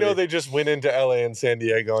McCarthy. They know they just went into LA and San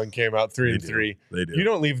Diego and came out 3-3. They do. You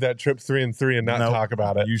don't leave that trip 3-3 and not talk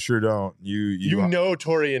about it. You sure don't. You know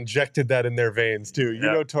Torrey injected that in their veins too. You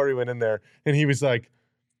know Torrey went in there and he was like,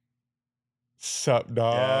 "Sup,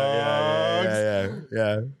 dogs?"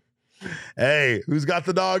 Yeah. Hey, who's got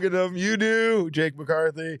the dog in them? You do, Jake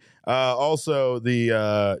McCarthy. Also,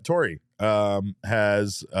 the Torrey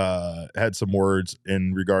has had some words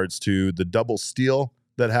in regards to the double steal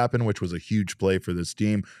that happened, which was a huge play for this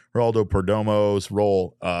team. Geraldo Perdomo's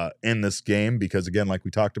role in this game, because again, like we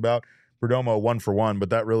talked about, Perdomo 1 for 1, but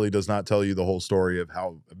that really does not tell you the whole story of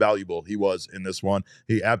how valuable he was in this one.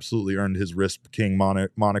 He absolutely earned his Wrist King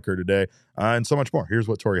moniker today, and so much more. Here's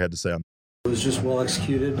what Torrey had to say on. It was just well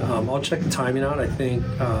executed. I'll check the timing out. I think,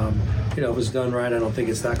 it was done right. I don't think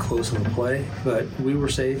it's that close of a play, but we were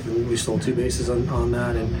safe and we stole 2 bases on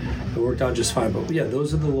that, and it worked out just fine. But yeah,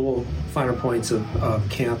 those are the little finer points of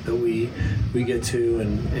camp that we get to,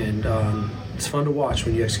 and it's fun to watch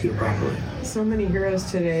when you execute it properly. So many heroes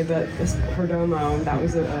today, but this Perdomo, that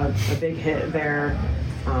was a big hit there.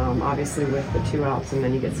 Obviously with the 2 outs, and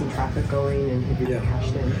then you get some traffic going and he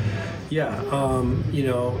cashed in. Yeah,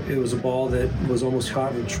 it was a ball that was almost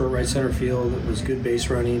caught in short right center field. It was good base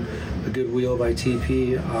running, a good wheel by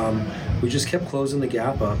TP. We just kept closing the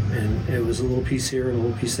gap up, and it was a little piece here and a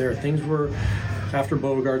little piece there. Things were, after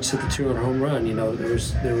Beauregard's hit the 2-run home run,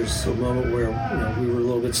 there was a moment where we were a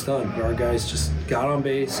little bit stunned. Our guys just got on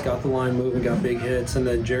base, got the line moving, got big hits, and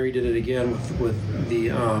then Jerry did it again with the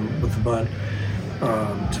bunt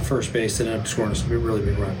to first base and ended up scoring a really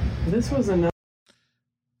big run. This was another.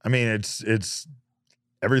 I mean, it's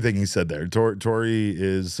everything he said there. Torrey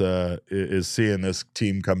is seeing this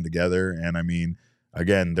team come together, and I mean,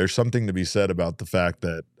 again, there's something to be said about the fact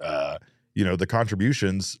that the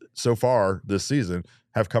contributions so far this season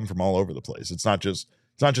have come from all over the place. It's not just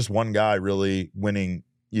one guy really winning,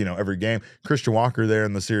 every game. Christian Walker there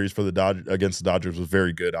in the series for against the Dodgers was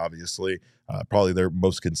very good. Obviously, probably their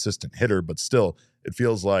most consistent hitter, but still, it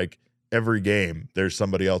feels like every game there's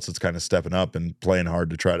somebody else that's kind of stepping up and playing hard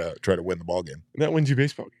to try to win the ball game. And that wins you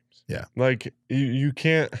baseball games. Yeah. Like you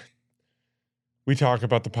can't, we talk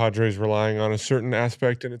about the Padres relying on a certain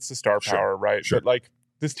aspect and it's the star power, right? Sure. But like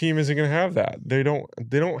this team isn't going to have that. They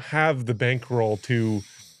don't have the bankroll to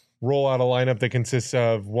roll out a lineup that consists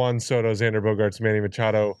of Juan Soto, Xander Bogaerts, Manny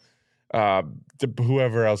Machado,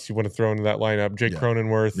 whoever else you want to throw into that lineup, Jake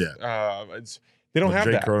Cronenworth. Yeah. They don't have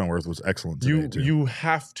Jake that. Cronenworth was excellent today, too. You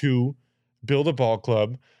have to build a ball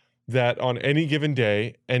club that on any given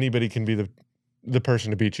day, anybody can be the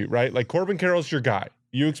person to beat you, right? Like Corbin Carroll's your guy.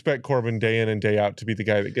 You expect Corbin day in and day out to be the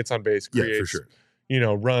guy that gets on base, creates, for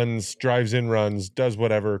sure. Runs, drives in runs, does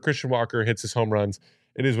whatever. Christian Walker hits his home runs.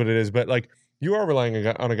 It is what it is. But like you are relying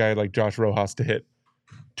on a guy like Josh Rojas to hit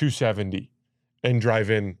 270 and drive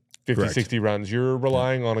in 50, 60 runs. You're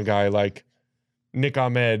relying on a guy like Nick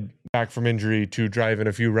Ahmed back from injury to drive in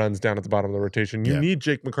a few runs down at the bottom of the rotation. You need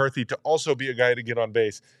Jake McCarthy to also be a guy to get on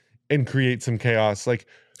base and create some chaos. Like,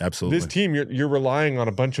 absolutely, this team, you're relying on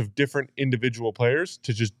a bunch of different individual players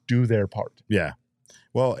to just do their part. Yeah.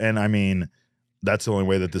 Well, and I mean, that's the only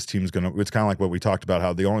way that this team's going to, it's kind of like what we talked about,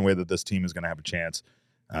 how the only way that this team is going to have a chance,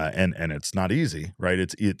 and it's not easy, right?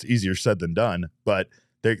 It's easier said than done, but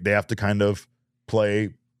they have to kind of play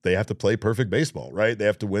perfect baseball, right? They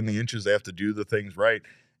have to win the inches. They have to do the things right.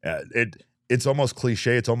 It's almost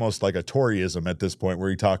cliche. It's almost like a Toryism at this point, where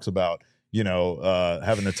he talks about,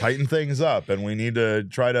 having to tighten things up, and we need to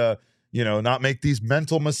try to, not make these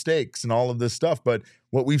mental mistakes and all of this stuff. But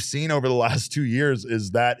what we've seen over the last 2 years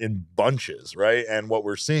is that in bunches, right? And what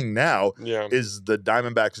we're seeing now is the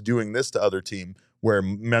Diamondbacks doing this to other team, where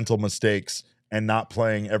mental mistakes and not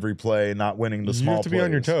playing every play, not winning the small plays. You have to be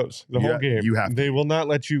on your toes the whole game. You have. They will not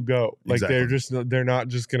let you go. Like, Exactly. they're not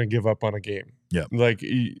just going to give up on a game. Yeah. Like,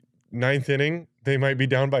 ninth inning, they might be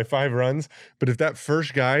down by 5 runs, but if that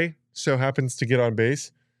first guy so happens to get on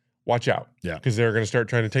base, watch out. Yeah. Because they're going to start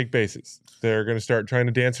trying to take bases. They're going to start trying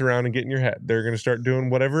to dance around and get in your head. They're going to start doing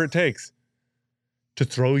whatever it takes to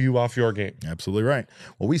throw you off your game. Absolutely right.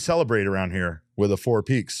 Well, we celebrate around here with a Four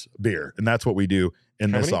Peaks beer, and that's what we do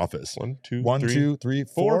in this office. 1, 2, 3,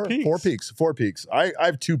 4 Peaks. 4 Peaks. 4 Peaks. I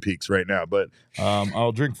have 2 Peaks right now, but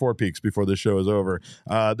I'll drink 4 Peaks before this show is over.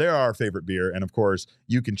 They're our favorite beer, and of course,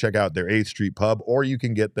 you can check out their 8th Street Pub, or you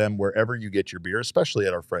can get them wherever you get your beer, especially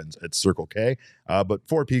at our friends at Circle K. But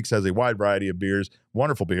 4 Peaks has a wide variety of beers,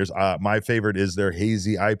 wonderful beers. My favorite is their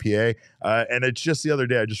Hazy IPA, and it's just the other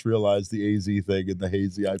day I just realized the AZ thing in the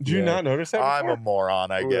Hazy IPA. Did you not notice that before? I'm a moron,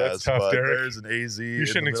 I guess. That's tough, but Derek. there's an AZ. You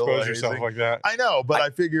shouldn't expose yourself like that. I know, but I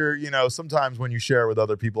figure, sometimes when you share with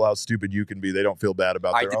other people how stupid you can be, they don't feel bad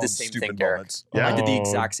about their own stupid moments. Yeah, I did the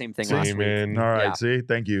exact same thing last week. All right, see?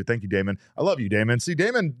 Thank you, Damon. I love you, Damon. See,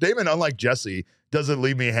 Damon, unlike Jesse, doesn't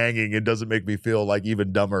leave me hanging and doesn't make me feel like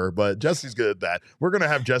even dumber, but Jesse's good at that. We're going to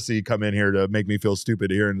have Jesse come in here to make me feel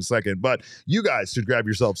stupid here in a second, but you guys should grab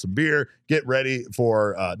yourself some beer, get ready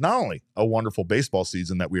for not only a wonderful baseball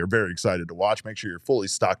season that we are very excited to watch, make sure you're fully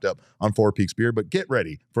stocked up on Four Peaks beer, but get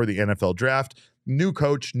ready for the NFL draft. New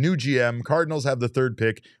coach, new GM, Cardinals have the 3rd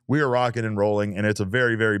pick. We are rocking and rolling, and it's a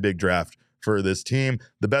very, very big draft for this team.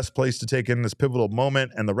 The best place to take in this pivotal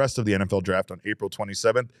moment and the rest of the NFL draft on April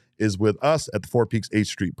 27th is with us at the Four Peaks 8th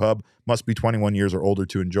Street Pub. Must be 21 years or older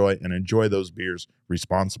to enjoy, and enjoy those beers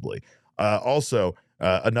responsibly. Also,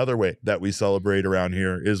 another way that we celebrate around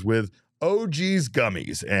here is with OG's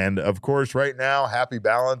Gummies. And of course, right now, happy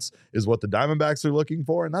balance is what the Diamondbacks are looking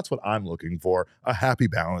for, and that's what I'm looking for, a happy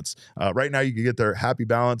balance. Right now, you can get their happy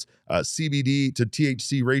balance CBD to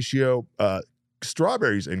THC ratio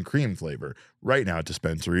strawberries and cream flavor right now at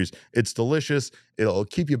dispensaries. It's delicious. It'll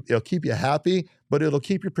keep you happy, but it'll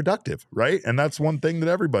keep you productive, right? And that's one thing that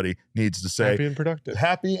everybody needs to say. Happy and productive.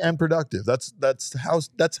 Happy and productive. That's how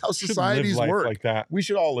societies work. Like that. We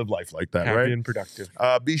should all live life like that, Happy right? and productive.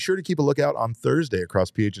 Be sure to keep a lookout on Thursday across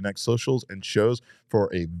PHNX socials and shows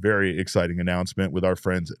for a very exciting announcement with our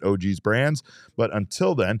friends at OG's Brands. But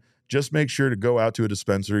until then, just make sure to go out to a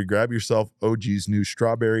dispensary, grab yourself OG's new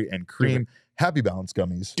strawberry and cream Happy Balance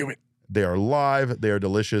gummies. Do it. They are live. They are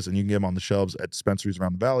delicious, and you can get them on the shelves at dispensaries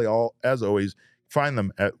around the valley. As always, find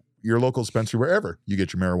them at your local dispensary, wherever you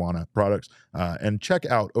get your marijuana products. And check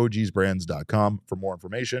out ogsbrands.com for more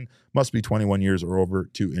information. Must be 21 years or over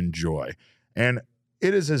to enjoy. And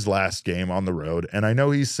it is his last game on the road, and I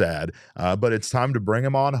know he's sad, but it's time to bring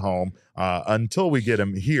him on home until we get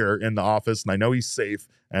him here in the office, and I know he's safe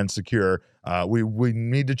and secure. We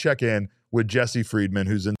need to check in with Jesse Friedman,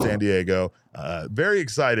 who's in San Diego. Very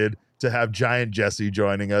excited to have Giant Jesse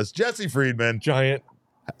joining us. Jesse Friedman. Giant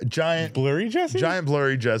blurry Jesse? Giant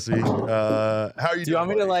blurry Jesse. How are you doing? Do you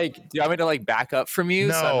want me to back up from you?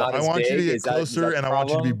 No, so I'm not I want you to get closer, and I want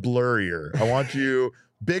you to be blurrier. I want you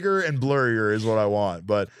bigger and blurrier is what I want.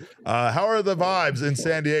 But how are the vibes in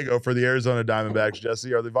San Diego for the Arizona Diamondbacks,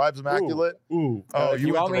 Jesse? Are the vibes immaculate? Oh, if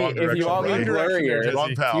you want me blurrier, if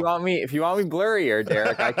you want me blurrier,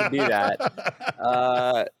 Derek, I can do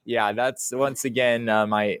that. Yeah, that's once again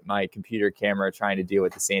my computer camera trying to deal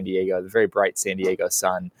with the very bright San Diego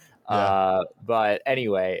sun. Yeah. But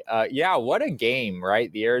anyway, what a game,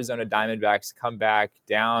 right? The Arizona Diamondbacks come back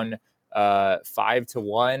down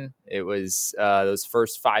 5-1. It was those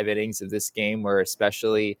first 5 innings of this game were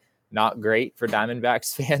especially not great for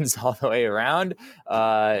Diamondbacks fans all the way around.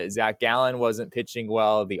 Zach Gallen wasn't pitching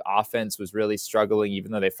well. The offense was really struggling,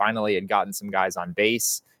 even though they finally had gotten some guys on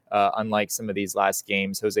base. unlike some of these last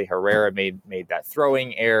games. Jose Herrera made that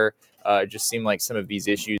throwing error. It just seemed like some of these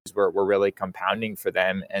issues were really compounding for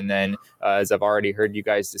them. And then, as I've already heard you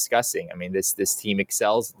guys discussing, I mean, this team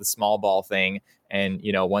excels at the small ball thing. And,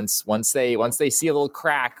 once they see a little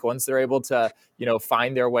crack, once they're able to,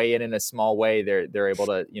 find their way in a small way, they're able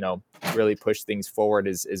to, really push things forward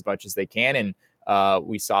as much as they can. And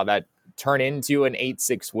we saw that turn into an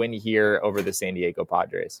 8-6 win here over the San Diego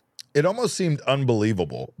Padres. It almost seemed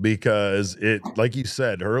unbelievable because it, like you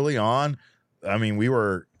said, early on, I mean,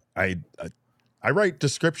 I write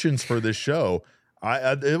descriptions for this show.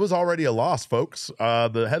 It was already a loss, folks.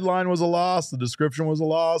 The headline was a loss. The description was a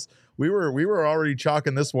loss. We were already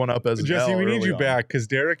chalking this one up as Jesse. We need you back because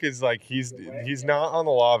Derek is like he's not on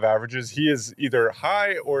the law of averages. He is either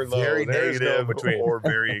high or low. Very there's negative no between. or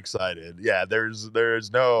very excited. Yeah,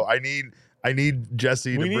 there's no. I need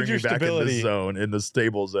Jesse to bring me back in this zone, in the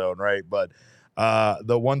stable zone, right? But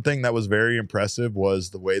the one thing that was very impressive was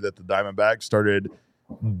the way that the Diamondbacks started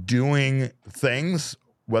doing things,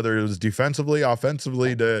 whether it was defensively,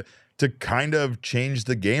 offensively, to kind of change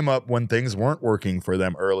the game up when things weren't working for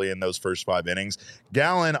them early in those first 5 innings.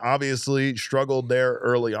 Gallen obviously struggled there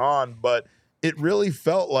early on, but it really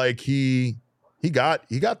felt like he got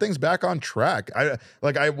things back on track.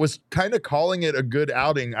 I was kind of calling it a good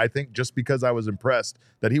outing, I think, just because I was impressed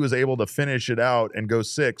that he was able to finish it out and go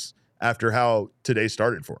 6 after how today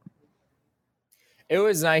started for him. It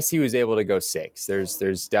was nice he was able to go 6.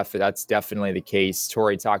 That's definitely the case.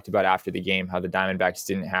 Torrey talked about after the game how the Diamondbacks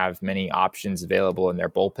didn't have many options available in their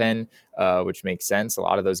bullpen, which makes sense. A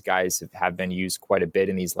lot of those guys have been used quite a bit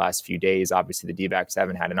in these last few days. Obviously, the D-backs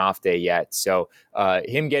haven't had an off day yet. So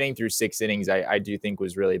him getting through 6 innings, I do think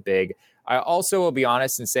was really big. I also will be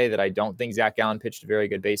honest and say that I don't think Zach Gallen pitched a very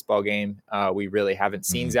good baseball game. We really haven't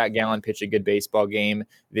seen Zach Gallen pitch a good baseball game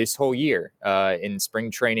this whole year. In spring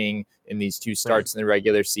training, in these 2 starts in the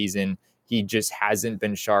regular season, he just hasn't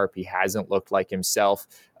been sharp. He hasn't looked like himself.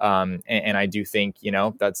 And I do think,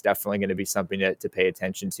 that's definitely going to be something to pay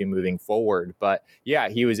attention to moving forward. But yeah,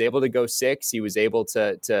 he was able to go 6. He was able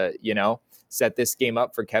to set this game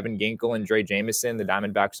up for Kevin Ginkel and Dre Jameson. The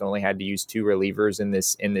Diamondbacks only had to use 2 relievers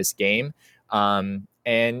in this game.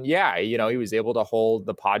 And yeah, he was able to hold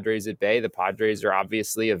the Padres at bay. The Padres are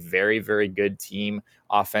obviously a very, very good team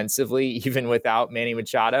offensively, even without Manny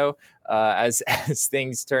Machado, as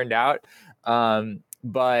things turned out.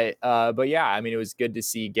 But yeah, I mean, it was good to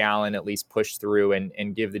see Gallen at least push through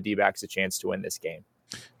and give the D-backs a chance to win this game.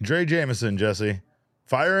 Dre Jameson, Jesse,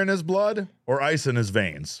 fire in his blood or ice in his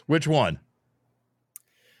veins? Which one?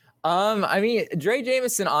 I mean, Dre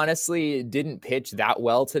Jameson honestly didn't pitch that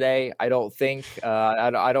well today. I don't think.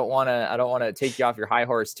 I don't want to take you off your high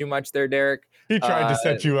horse too much there, Derek. He tried to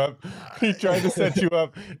set you up. He tried to set you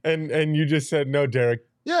up, and you just said no, Derek.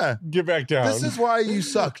 Yeah, get back down. This is why you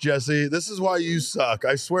suck, Jesse. This is why you suck.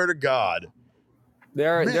 I swear to God.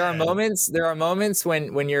 There are moments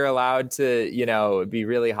when you're allowed to be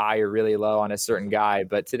really high or really low on a certain guy.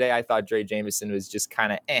 But today I thought Dre Jameson was just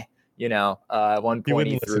kind of at one point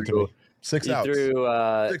he threw 6 outs.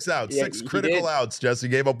 6 outs. Yeah, 6 critical outs. Jesse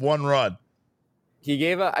gave up 1 run. He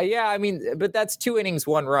gave but that's 2 innings,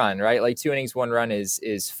 1 run, right? Like 2 innings, 1 run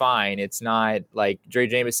is fine. It's not like Dre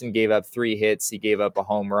Jameson gave up 3 hits. He gave up a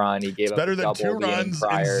home run. He gave up better a than 2 runs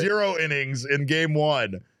in 0 innings in game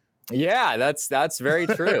 1. Yeah, that's very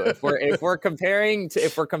true. If we're comparing to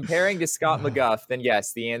Scott McGuff, then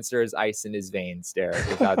yes, the answer is ice in his veins, Derek.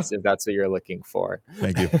 If that's what you're looking for.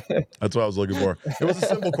 Thank you. That's what I was looking for. It was a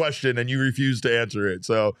simple question, and you refused to answer it.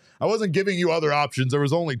 So I wasn't giving you other options. There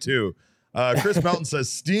was only 2. Chris Melton says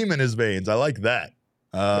steam in his veins. I like that.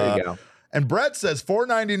 There you go. And Brett says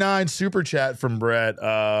 $4.99 super chat from Brett.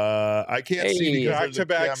 I can't see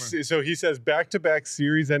back-to-back. So he says back-to-back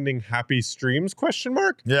series-ending happy streams ?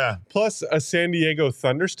 Yeah. Plus a San Diego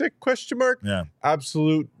Thunderstick ? Yeah.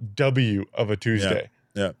 Absolute W of a Tuesday.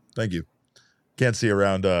 Yeah. Thank you. Can't see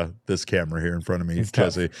around this camera here in front of me,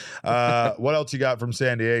 Jesse. What else you got from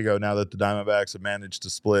San Diego now that the Diamondbacks have managed to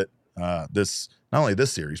split this, not only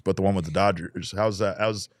this series but the one with the Dodgers? How is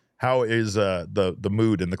the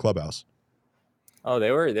mood in the clubhouse? Oh,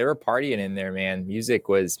 they were partying in there, man. Music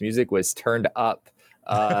was turned up.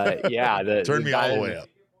 Yeah, turned me all the way up.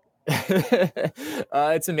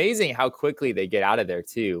 It's amazing how quickly they get out of there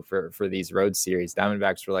too for these road series.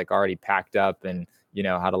 Diamondbacks were like already packed up and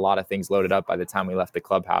had a lot of things loaded up by the time we left the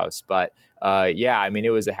clubhouse. But yeah, I mean,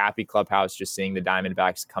 it was a happy clubhouse just seeing the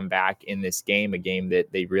Diamondbacks come back in this game, a game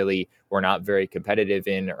that they really were not very competitive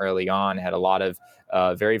in early on. Had a lot of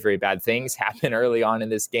very, very bad things happen early on in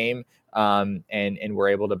this game, and were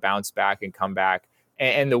able to bounce back and come back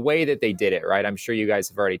And the way that they did it, right? I'm sure you guys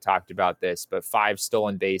have already talked about this, but 5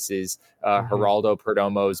 stolen bases, Geraldo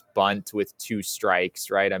Perdomo's bunt with 2 strikes,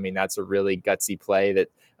 right? I mean, that's a really gutsy play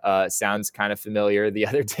that sounds kind of familiar. The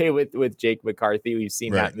other day with Jake McCarthy, we've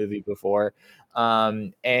seen that movie before.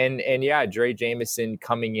 And yeah, Dre Jameson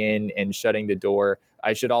coming in and shutting the door.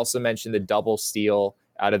 I should also mention the double steal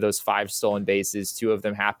out of those 5 stolen bases. 2 of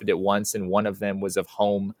them happened at once, and one of them was of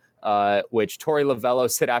home. Which Torey Lovello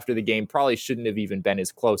said after the game probably shouldn't have even been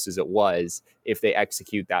as close as it was if they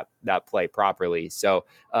execute that play properly. So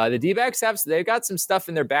the D-backs they've got some stuff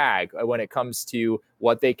in their bag when it comes to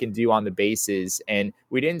what they can do on the bases. And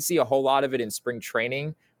we didn't see a whole lot of it in spring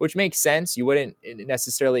training, which makes sense. You wouldn't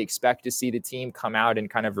necessarily expect to see the team come out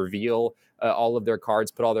and kind of reveal all of their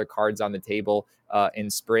cards, put all their cards on the table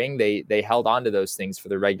in spring. They held on to those things for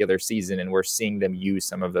the regular season, and we're seeing them use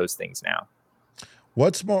some of those things now.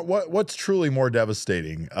 What's truly more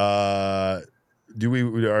devastating? Is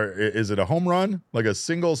it a home run, like a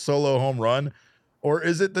single solo home run, or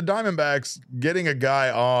is it the Diamondbacks getting a guy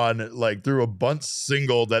on like through a bunt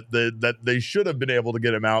single that they should have been able to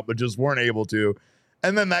get him out but just weren't able to,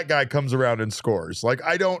 and then that guy comes around and scores? Like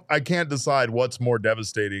I can't decide what's more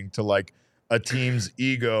devastating to like a team's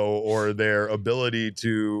ego or their ability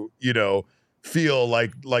to feel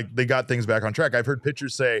like they got things back on track. I've heard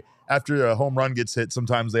pitchers say after a home run gets hit,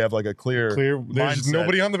 sometimes they have like a clear there's mindset.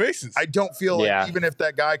 nobody on the bases. I don't feel like even if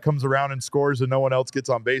that guy comes around and scores and no one else gets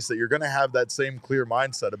on base, that you're going to have that same clear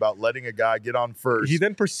mindset about letting a guy get on first. He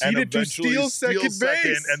then proceeded to steal second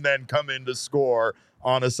base and then come in to score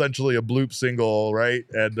on essentially a bloop single, right?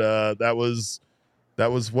 And that was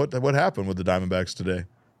what happened with the Diamondbacks today.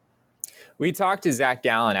 We talked to Zach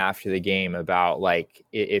Gallen after the game about like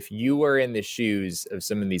if you were in the shoes of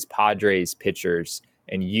some of these Padres pitchers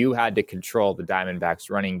and you had to control the Diamondbacks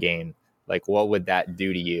running game, like what would that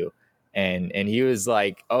do to you? And he was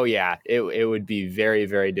like, oh yeah, it would be very,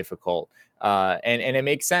 very difficult. And it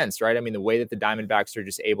makes sense, right? I mean, the way that the Diamondbacks are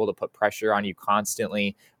just able to put pressure on you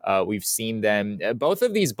constantly. We've seen them, both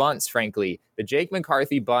of these bunts, frankly, the Jake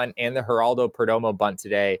McCarthy bunt and the Geraldo Perdomo bunt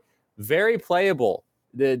today, very playable.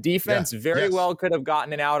 The defense well could have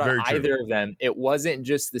gotten an out on either of them. It wasn't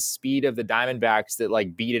just the speed of the Diamondbacks that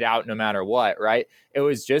like beat it out no matter what, right? It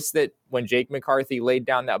was just that when Jake McCarthy laid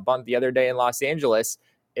down that bunt the other day in Los Angeles,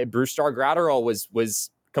 Brusdar Graterol was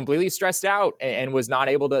completely stressed out and was not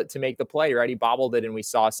able to make the play, right? He bobbled it, and we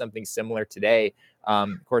saw something similar today.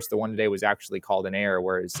 Of course, the one today was actually called an error,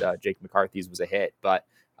 whereas Jake McCarthy's was a hit. But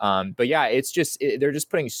yeah, it's just they're just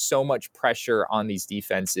putting so much pressure on these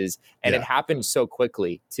defenses, and it happened so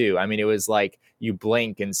quickly too. I mean, it was like you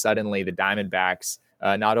blink and suddenly the Diamondbacks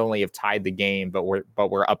not only have tied the game, but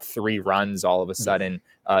we're up 3 runs all of a sudden.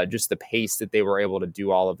 Just the pace that they were able to do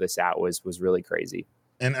all of this at was really crazy.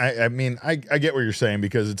 And I mean, I get what you're saying,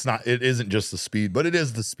 because it isn't just the speed, but it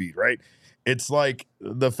is the speed, right? It's like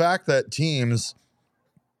the fact that teams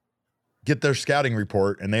get their scouting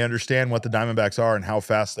report and they understand what the Diamondbacks are and how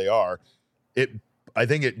fast they are. I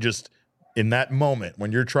think it just, in that moment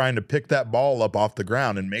when you're trying to pick that ball up off the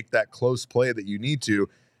ground and make that close play that you need to,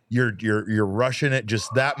 you're rushing it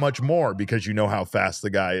just that much more because you know how fast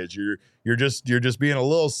the guy is. You're just being a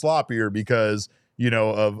little sloppier because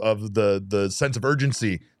of the sense of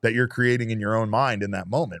urgency that you're creating in your own mind in that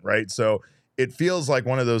moment, right? So it feels like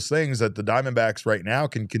one of those things that the Diamondbacks right now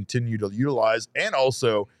can continue to utilize, and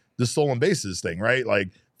also the stolen bases thing, right? Like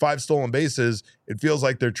 5 stolen bases, it feels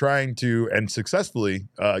like they're trying to, and successfully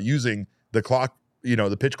using the clock,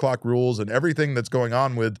 the pitch clock rules and everything that's going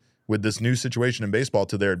on with this new situation in baseball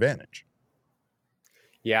to their advantage.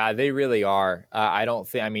 Yeah, they really are.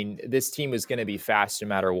 This team is going to be fast no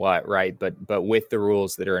matter what, right? But with the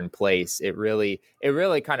rules that are in place, it really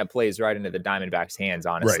kind of plays right into the Diamondbacks' hands,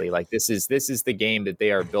 honestly. Right. Like this is the game that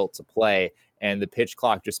they are built to play, and the pitch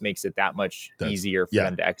clock just makes it that much easier for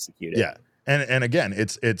them to execute it. Yeah. And again,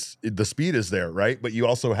 it's the speed is there, right? But you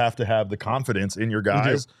also have to have the confidence in your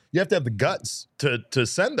guys. You have to have the guts to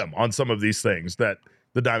send them on some of these things that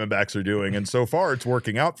the Diamondbacks are doing, and so far it's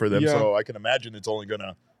working out for them. So I can imagine it's only going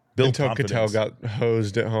to build until confidence. Cattell got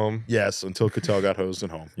hosed at home. Yes, until Cattell got hosed at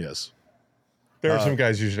home. Yes. There are some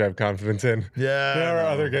guys you should have confidence in. Yeah. There are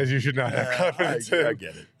other guys you should not have confidence in.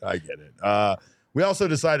 I get it. We also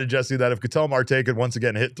decided, Jesse, that if Cattell Marte could once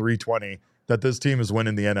again hit 320, that this team is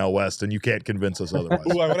winning the NL West, and you can't convince us otherwise.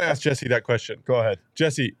 Well, I want to ask Jesse that question. Go ahead.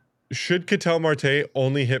 Jesse, should Cattell Marte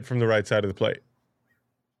only hit from the right side of the plate?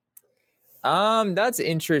 That's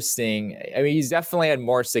interesting. I mean, he's definitely had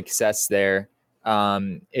more success there.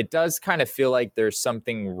 It does kind of feel like there's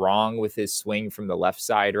something wrong with his swing from the left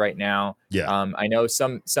side right now. Yeah. I know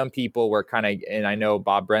some people were kind of, and I know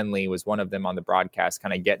Bob Brenly was one of them on the broadcast,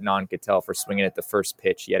 kind of getting on Ketel for swinging at the first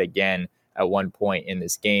pitch yet again at one point in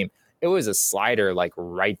this game. It was a slider like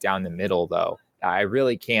right down the middle, though. I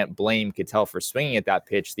really can't blame Ketel for swinging at that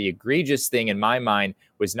pitch. The egregious thing in my mind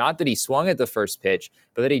was not that he swung at the first pitch,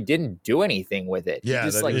 but that he didn't do anything with it. Yeah, he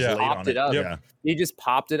just popped it up. Yeah. He just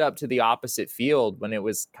popped it up to the opposite field when it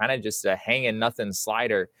was kind of just a hanging nothing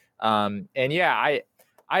slider. And yeah,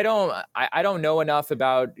 I don't know enough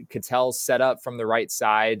about Ketel's setup from the right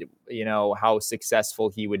side, how successful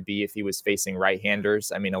he would be if he was facing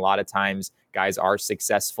right-handers. I mean, a lot of times guys are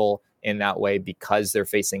successful in that way because they're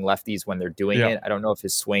facing lefties when they're doing it. I don't know if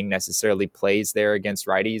his swing necessarily plays there against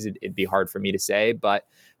righties. It'd be hard for me to say, but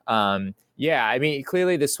yeah, I mean,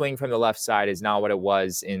 clearly the swing from the left side is not what it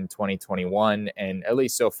was in 2021, and at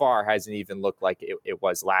least so far hasn't even looked like it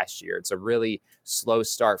was last year. It's a really slow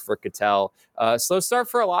start for Ketel, slow start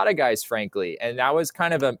for a lot of guys, frankly, and that was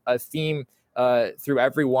kind of a theme through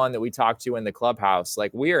everyone that we talked to in the clubhouse.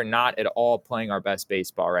 Like, we are not at all playing our best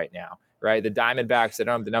baseball right now, right? The Diamondbacks, I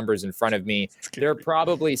don't have the numbers in front of me, they're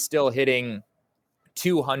probably still hitting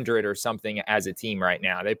 200 or something as a team right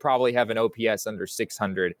now. They probably have an OPS under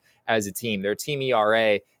 600 as a team. Their team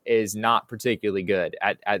ERA is not particularly good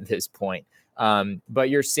at this point. But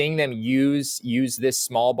you're seeing them use this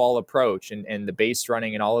small ball approach and the base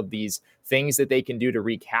running and all of these things that they can do to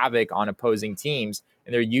wreak havoc on opposing teams.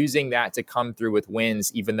 And they're using that to come through with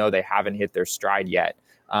wins, even though they haven't hit their stride yet.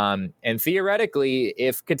 And theoretically,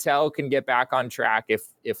 if Ketel can get back on track,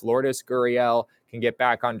 if Lourdes Gurriel can get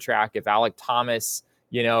back on track, if Alec Thomas,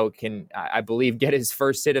 can, I believe, get his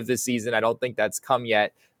first hit of the season, I don't think that's come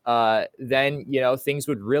yet, then, things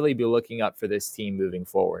would really be looking up for this team moving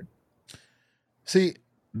forward. See,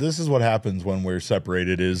 this is what happens when we're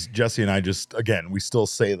separated is Jesse and I we still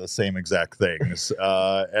say the same exact things.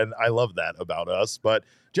 And I love that about us. But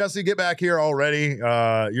Jesse, get back here already.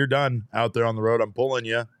 You're done out there on the road. I'm pulling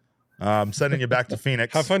you. I'm sending you back to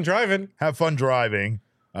Phoenix. Have fun driving.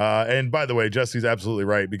 And by the way, Jesse's absolutely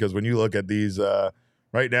right, because when you look at these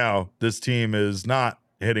right now, this team is not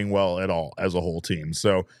hitting well at all as a whole team.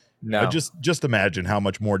 So just imagine how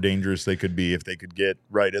much more dangerous they could be if they could get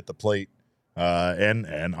right at the plate.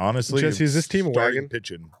 And honestly, Jesse, is this team a wagon?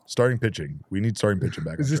 Starting pitching. We need starting pitching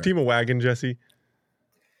back. Is this team a wagon, Jesse?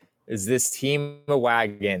 Is this team a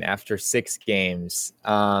wagon after 6 games?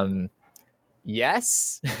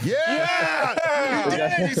 Yes. Yeah. He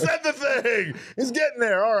did. He said the thing. He's getting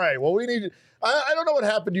there. All right. Well, we need. I don't know what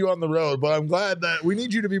happened to you on the road, but I'm glad that we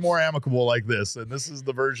need you to be more amicable like this. And this is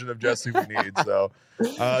the version of Jesse we need. So,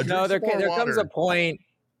 no, there comes a point.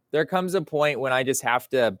 There comes a point when I just have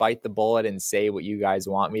to bite the bullet and say what you guys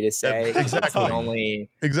want me to say. Exactly.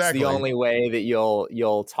 It's the only way that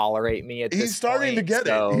you'll tolerate me at this point. He's starting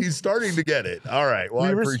to get it. All right. Well, we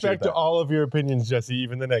I appreciate respect that. all of your opinions, Jesse,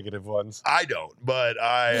 even the negative ones. I don't, but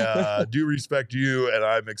I do respect you, and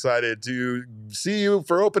I'm excited to see you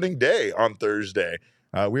for opening day on Thursday.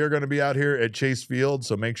 We are going to be out here at Chase Field,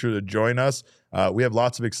 so make sure to join us. We have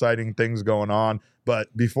lots of exciting things going on.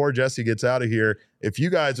 But before Jesse gets out of here, if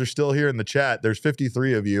you guys are still here in the chat, there's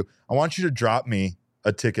 53 of you. I want you to drop me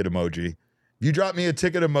a ticket emoji. You drop me a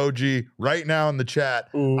ticket emoji right now in the chat.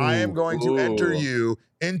 I am going to enter you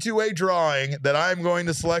into a drawing that I'm going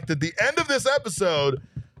to select at the end of this episode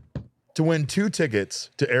to win 2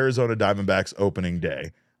 tickets to Arizona Diamondbacks opening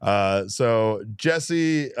day. So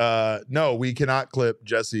Jesse, no, we cannot clip.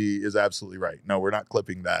 Jesse is absolutely right. No, we're not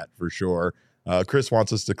clipping that for sure. Chris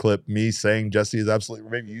wants us to clip me saying Jesse is absolutely.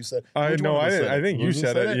 Maybe you said. I think you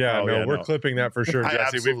said it. Yeah, we're clipping that for sure,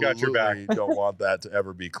 Jesse. We've got your back. Don't want that to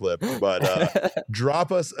ever be clipped. But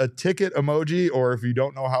drop us a ticket emoji, or if you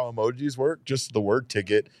don't know how emojis work, just the word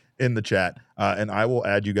ticket in the chat, and I will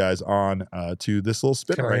add you guys on to this little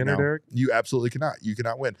spin right now. Derek? You absolutely cannot. You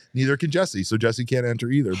cannot win. Neither can Jesse. So Jesse can't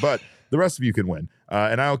enter either. But the rest of you can win.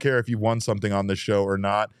 And I don't care if you've won something on this show or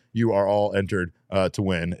not. You are all entered to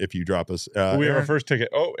win if you drop us. We have our first ticket.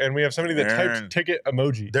 Oh, and we have somebody that typed ticket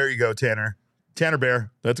emoji. There you go, Tanner. Tanner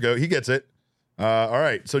Bear. Let's go. He gets it. All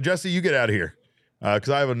right. So, Jesse, you get out of here because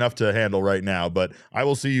I have enough to handle right now. But I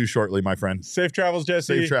will see you shortly, my friend. Safe travels,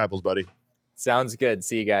 Jesse. Safe travels, buddy. Sounds good.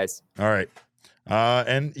 See you guys. All right.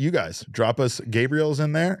 And you guys, drop us. Gabriel's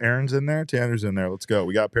in there. Aaron's in there. Tanner's in there. Let's go.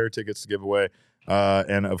 We got a pair of tickets to give away.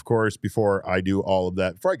 And of course, before I do all of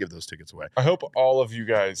that, before I give those tickets away, I hope all of you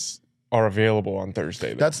guys are available on Thursday.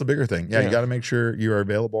 Then. That's the bigger thing. Yeah, you got to make sure you are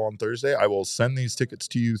available on Thursday. I will send these tickets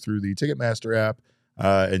to you through the Ticketmaster app,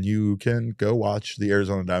 and you can go watch the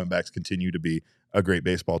Arizona Diamondbacks continue to be a great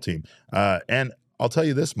baseball team. And I'll tell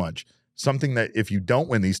you this much. Something that if you don't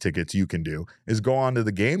win these tickets, you can do is go on to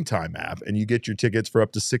the Game Time app and you get your tickets for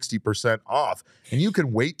up to 60% off. And you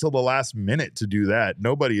can wait till the last minute to do that.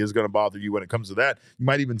 Nobody is going to bother you when it comes to that. You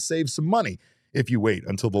might even save some money if you wait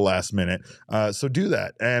until the last minute. So do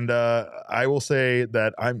that. And I will say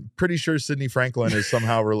that I'm pretty sure Sidney Franklin is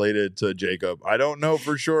somehow related to Jacob. I don't know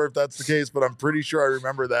for sure if that's the case, but I'm pretty sure I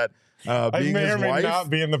remember that. I may or may not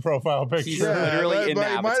be in the profile picture. He's literally in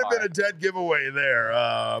the It might have been a dead giveaway there.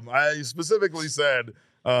 I specifically said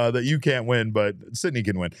that you can't win, but Sydney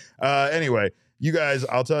can win. Anyway, you guys,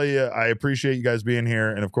 I'll tell you, I appreciate you guys being here.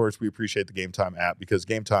 And of course, we appreciate the Game Time app because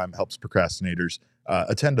Game Time helps procrastinators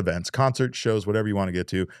attend events, concerts, shows, whatever you want to get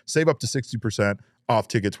to. Save up to 60% off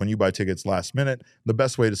tickets when you buy tickets last minute. The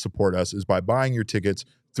best way to support us is by buying your tickets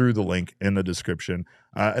through the link in the description.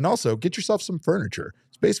 And also, get yourself some furniture.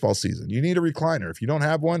 Baseball season. You need a recliner. If you don't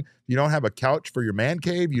have one, you don't have a couch for your man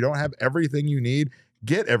cave, you don't have everything you need,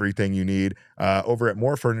 get everything you need over at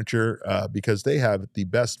More Furniture because they have the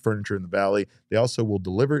best furniture in the Valley. They also will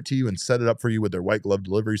deliver it to you and set it up for you with their white glove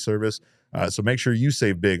delivery service. So make sure you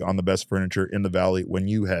save big on the best furniture in the Valley when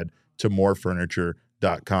you head to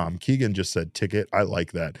morefurniture.com. Keegan just said ticket. I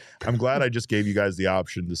like that. I'm glad I just gave you guys the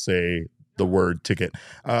option to say the word ticket.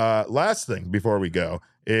 Last thing before we go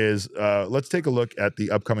is let's take a look at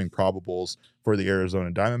the upcoming probables for the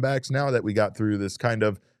Arizona Diamondbacks. Now that we got through this kind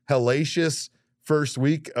of hellacious first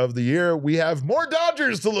week of the year, we have more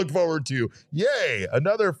Dodgers to look forward to. Yay!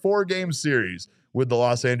 Another 4-game series with the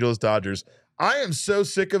Los Angeles Dodgers. I am so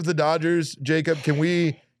sick of the Dodgers, Jacob. Can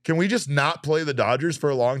we just not play the Dodgers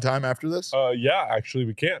for a long time after this? Yeah, actually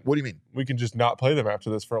we can. What do you mean? We can just not play them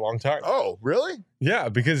after this for a long time. Oh, really? Yeah,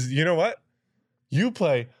 because you know what? You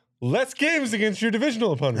play less games against your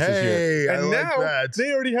divisional opponents this year. And now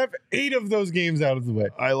they already have 8 of those games out of the way.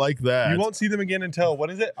 I like that. You won't see them again until,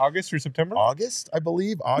 what is it, August or September? August, I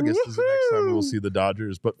believe. August is the next time we'll see the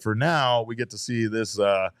Dodgers. But for now, we get to see this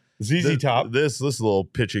ZZ Top. This little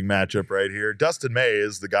pitching matchup right here. Dustin May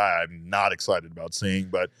is the guy I'm not excited about seeing,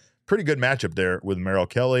 but pretty good matchup there with Merrill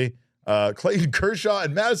Kelly. Clayton Kershaw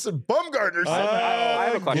and Madison Bumgarner. I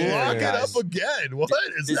have a question. Lock it up again. What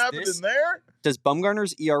is happening there? Does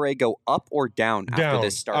Bumgarner's ERA go up or down after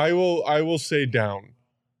this start? I will say down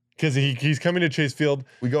because he's coming to Chase Field.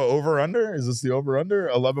 We go over under. Is this the over under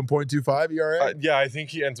 11.25 ERA? Yeah, I think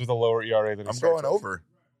he ends with a lower ERA than I'm going over.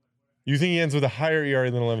 You think he ends with a higher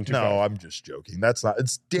ERA than 11.25? No, I'm just joking. That's not.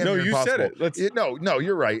 It's damn near impossible. You said it. No,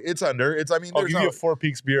 you're right. It's under. I'll give you a Four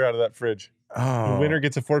Peaks beer out of that fridge. Oh. The winner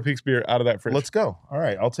gets a Four Peaks beer out of that fridge. Let's go. All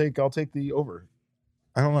right, I'll take the over.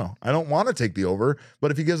 I don't know. I don't want to take the over,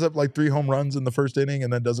 but if he gives up like 3 home runs in the first inning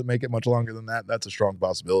and then doesn't make it much longer than that, that's a strong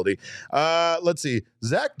possibility. Let's see.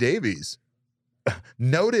 Zach Davies,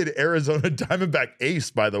 noted Arizona Diamondback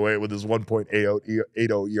ace, by the way, with his 1.80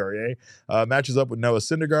 ERA, matches up with Noah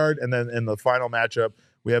Syndergaard, and then in the final matchup,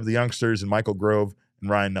 we have the youngsters and Michael Grove and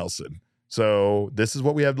Ryan Nelson. So this is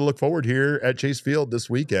what we have to look forward here at Chase Field this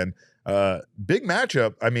weekend. Big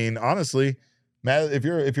matchup. I mean, honestly, Matt, if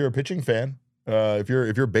you're a pitching fan, if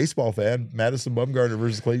you're a baseball fan, Madison Bumgarner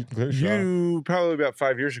versus Clayton Kershaw. You probably about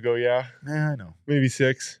 5 years ago, yeah. Yeah, I know. Maybe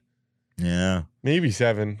 6. Yeah. Maybe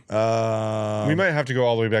 7. We might have to go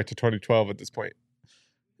all the way back to 2012 at this point.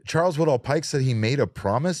 Charles Woodall Pike said he made a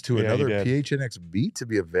promise to another PHNX beat to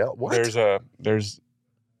be available. What? Is there?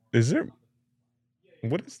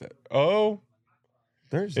 What is that? Oh,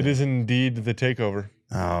 it is indeed the takeover.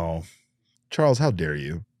 Oh, Charles, how dare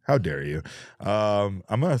you? How dare you? I'm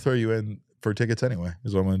going to throw you in for tickets anyway,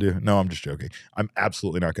 is what I'm going to do. No, I'm just joking. I'm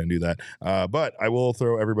absolutely not going to do that. But I will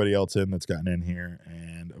throw everybody else in that's gotten in here.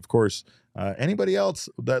 And of course, anybody else,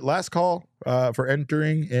 that last call for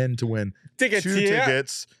entering in to win tickets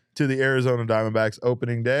to the Arizona Diamondbacks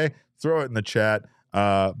opening day, throw it in the chat.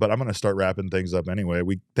 But I'm going to start wrapping things up anyway.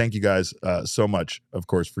 We thank you guys so much, of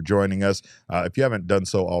course, for joining us. If you haven't done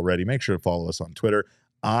so already, make sure to follow us on Twitter.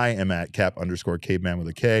 I am at Cap_caveman with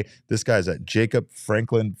a K. This guy's at Jacob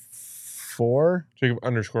Franklin 4. Jacob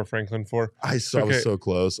Franklin 4. I was so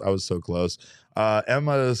close.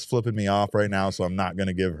 Emma's flipping me off right now, so I'm not going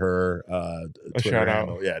to give her a shout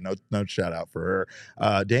handle. out. Yeah, no shout out for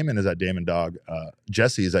her. Damon is at Damon Dog.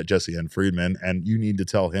 Jesse is at Jesse N. Friedman, and you need to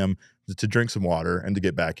tell him to drink some water and to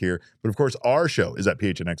get back here. But of course, our show is at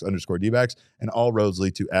PHNX_DBacks, and all roads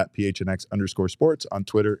lead to at PHNX_sports on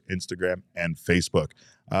Twitter, Instagram, and Facebook.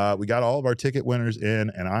 We got all of our ticket winners in,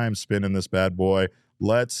 and I am spinning this bad boy.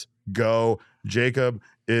 Let's go. Jacob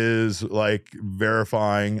is like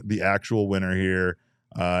verifying the actual winner here.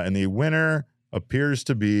 And the winner appears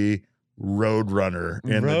to be Roadrunner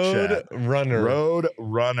in the chat.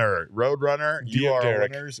 Roadrunner. You are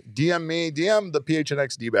Derek. winners. DM me, DM the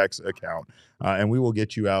PHNX D-backs account, and we will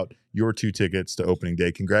get you out your 2 tickets to opening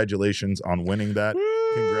day. Congratulations on winning that.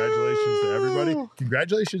 Congratulations to everybody.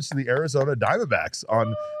 Congratulations to the Arizona Diamondbacks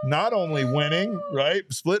on not only winning, right,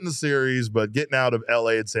 splitting the series, but getting out of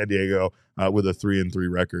LA and San Diego with a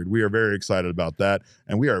 3-3 record. We are very excited about that,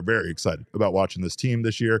 and we are very excited about watching this team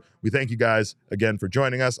this year. We thank you guys again for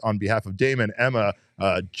joining us on behalf of Damon, Emma,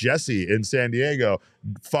 Jesse in San Diego,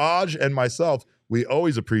 Faj, and myself. We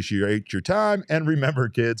always appreciate your time. And remember,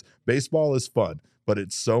 kids, baseball is fun, but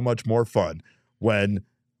it's so much more fun when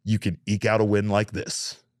you can eke out a win like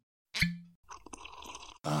this.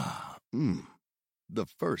 The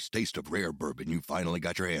first taste of rare bourbon you finally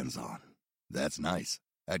got your hands on. That's nice.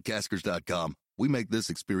 At Caskers.com, we make this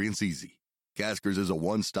experience easy. Caskers is a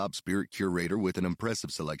one-stop spirit curator with an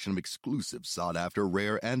impressive selection of exclusive, sought-after,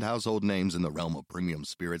 rare, and household names in the realm of premium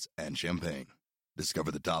spirits and champagne.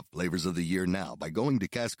 Discover the top flavors of the year now by going to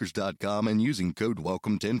Caskers.com and using code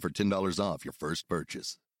WELCOME10 for $10 off your first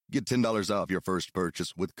purchase. Get $10 off your first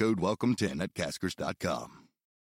purchase with code WELCOME10 at Caskers.com.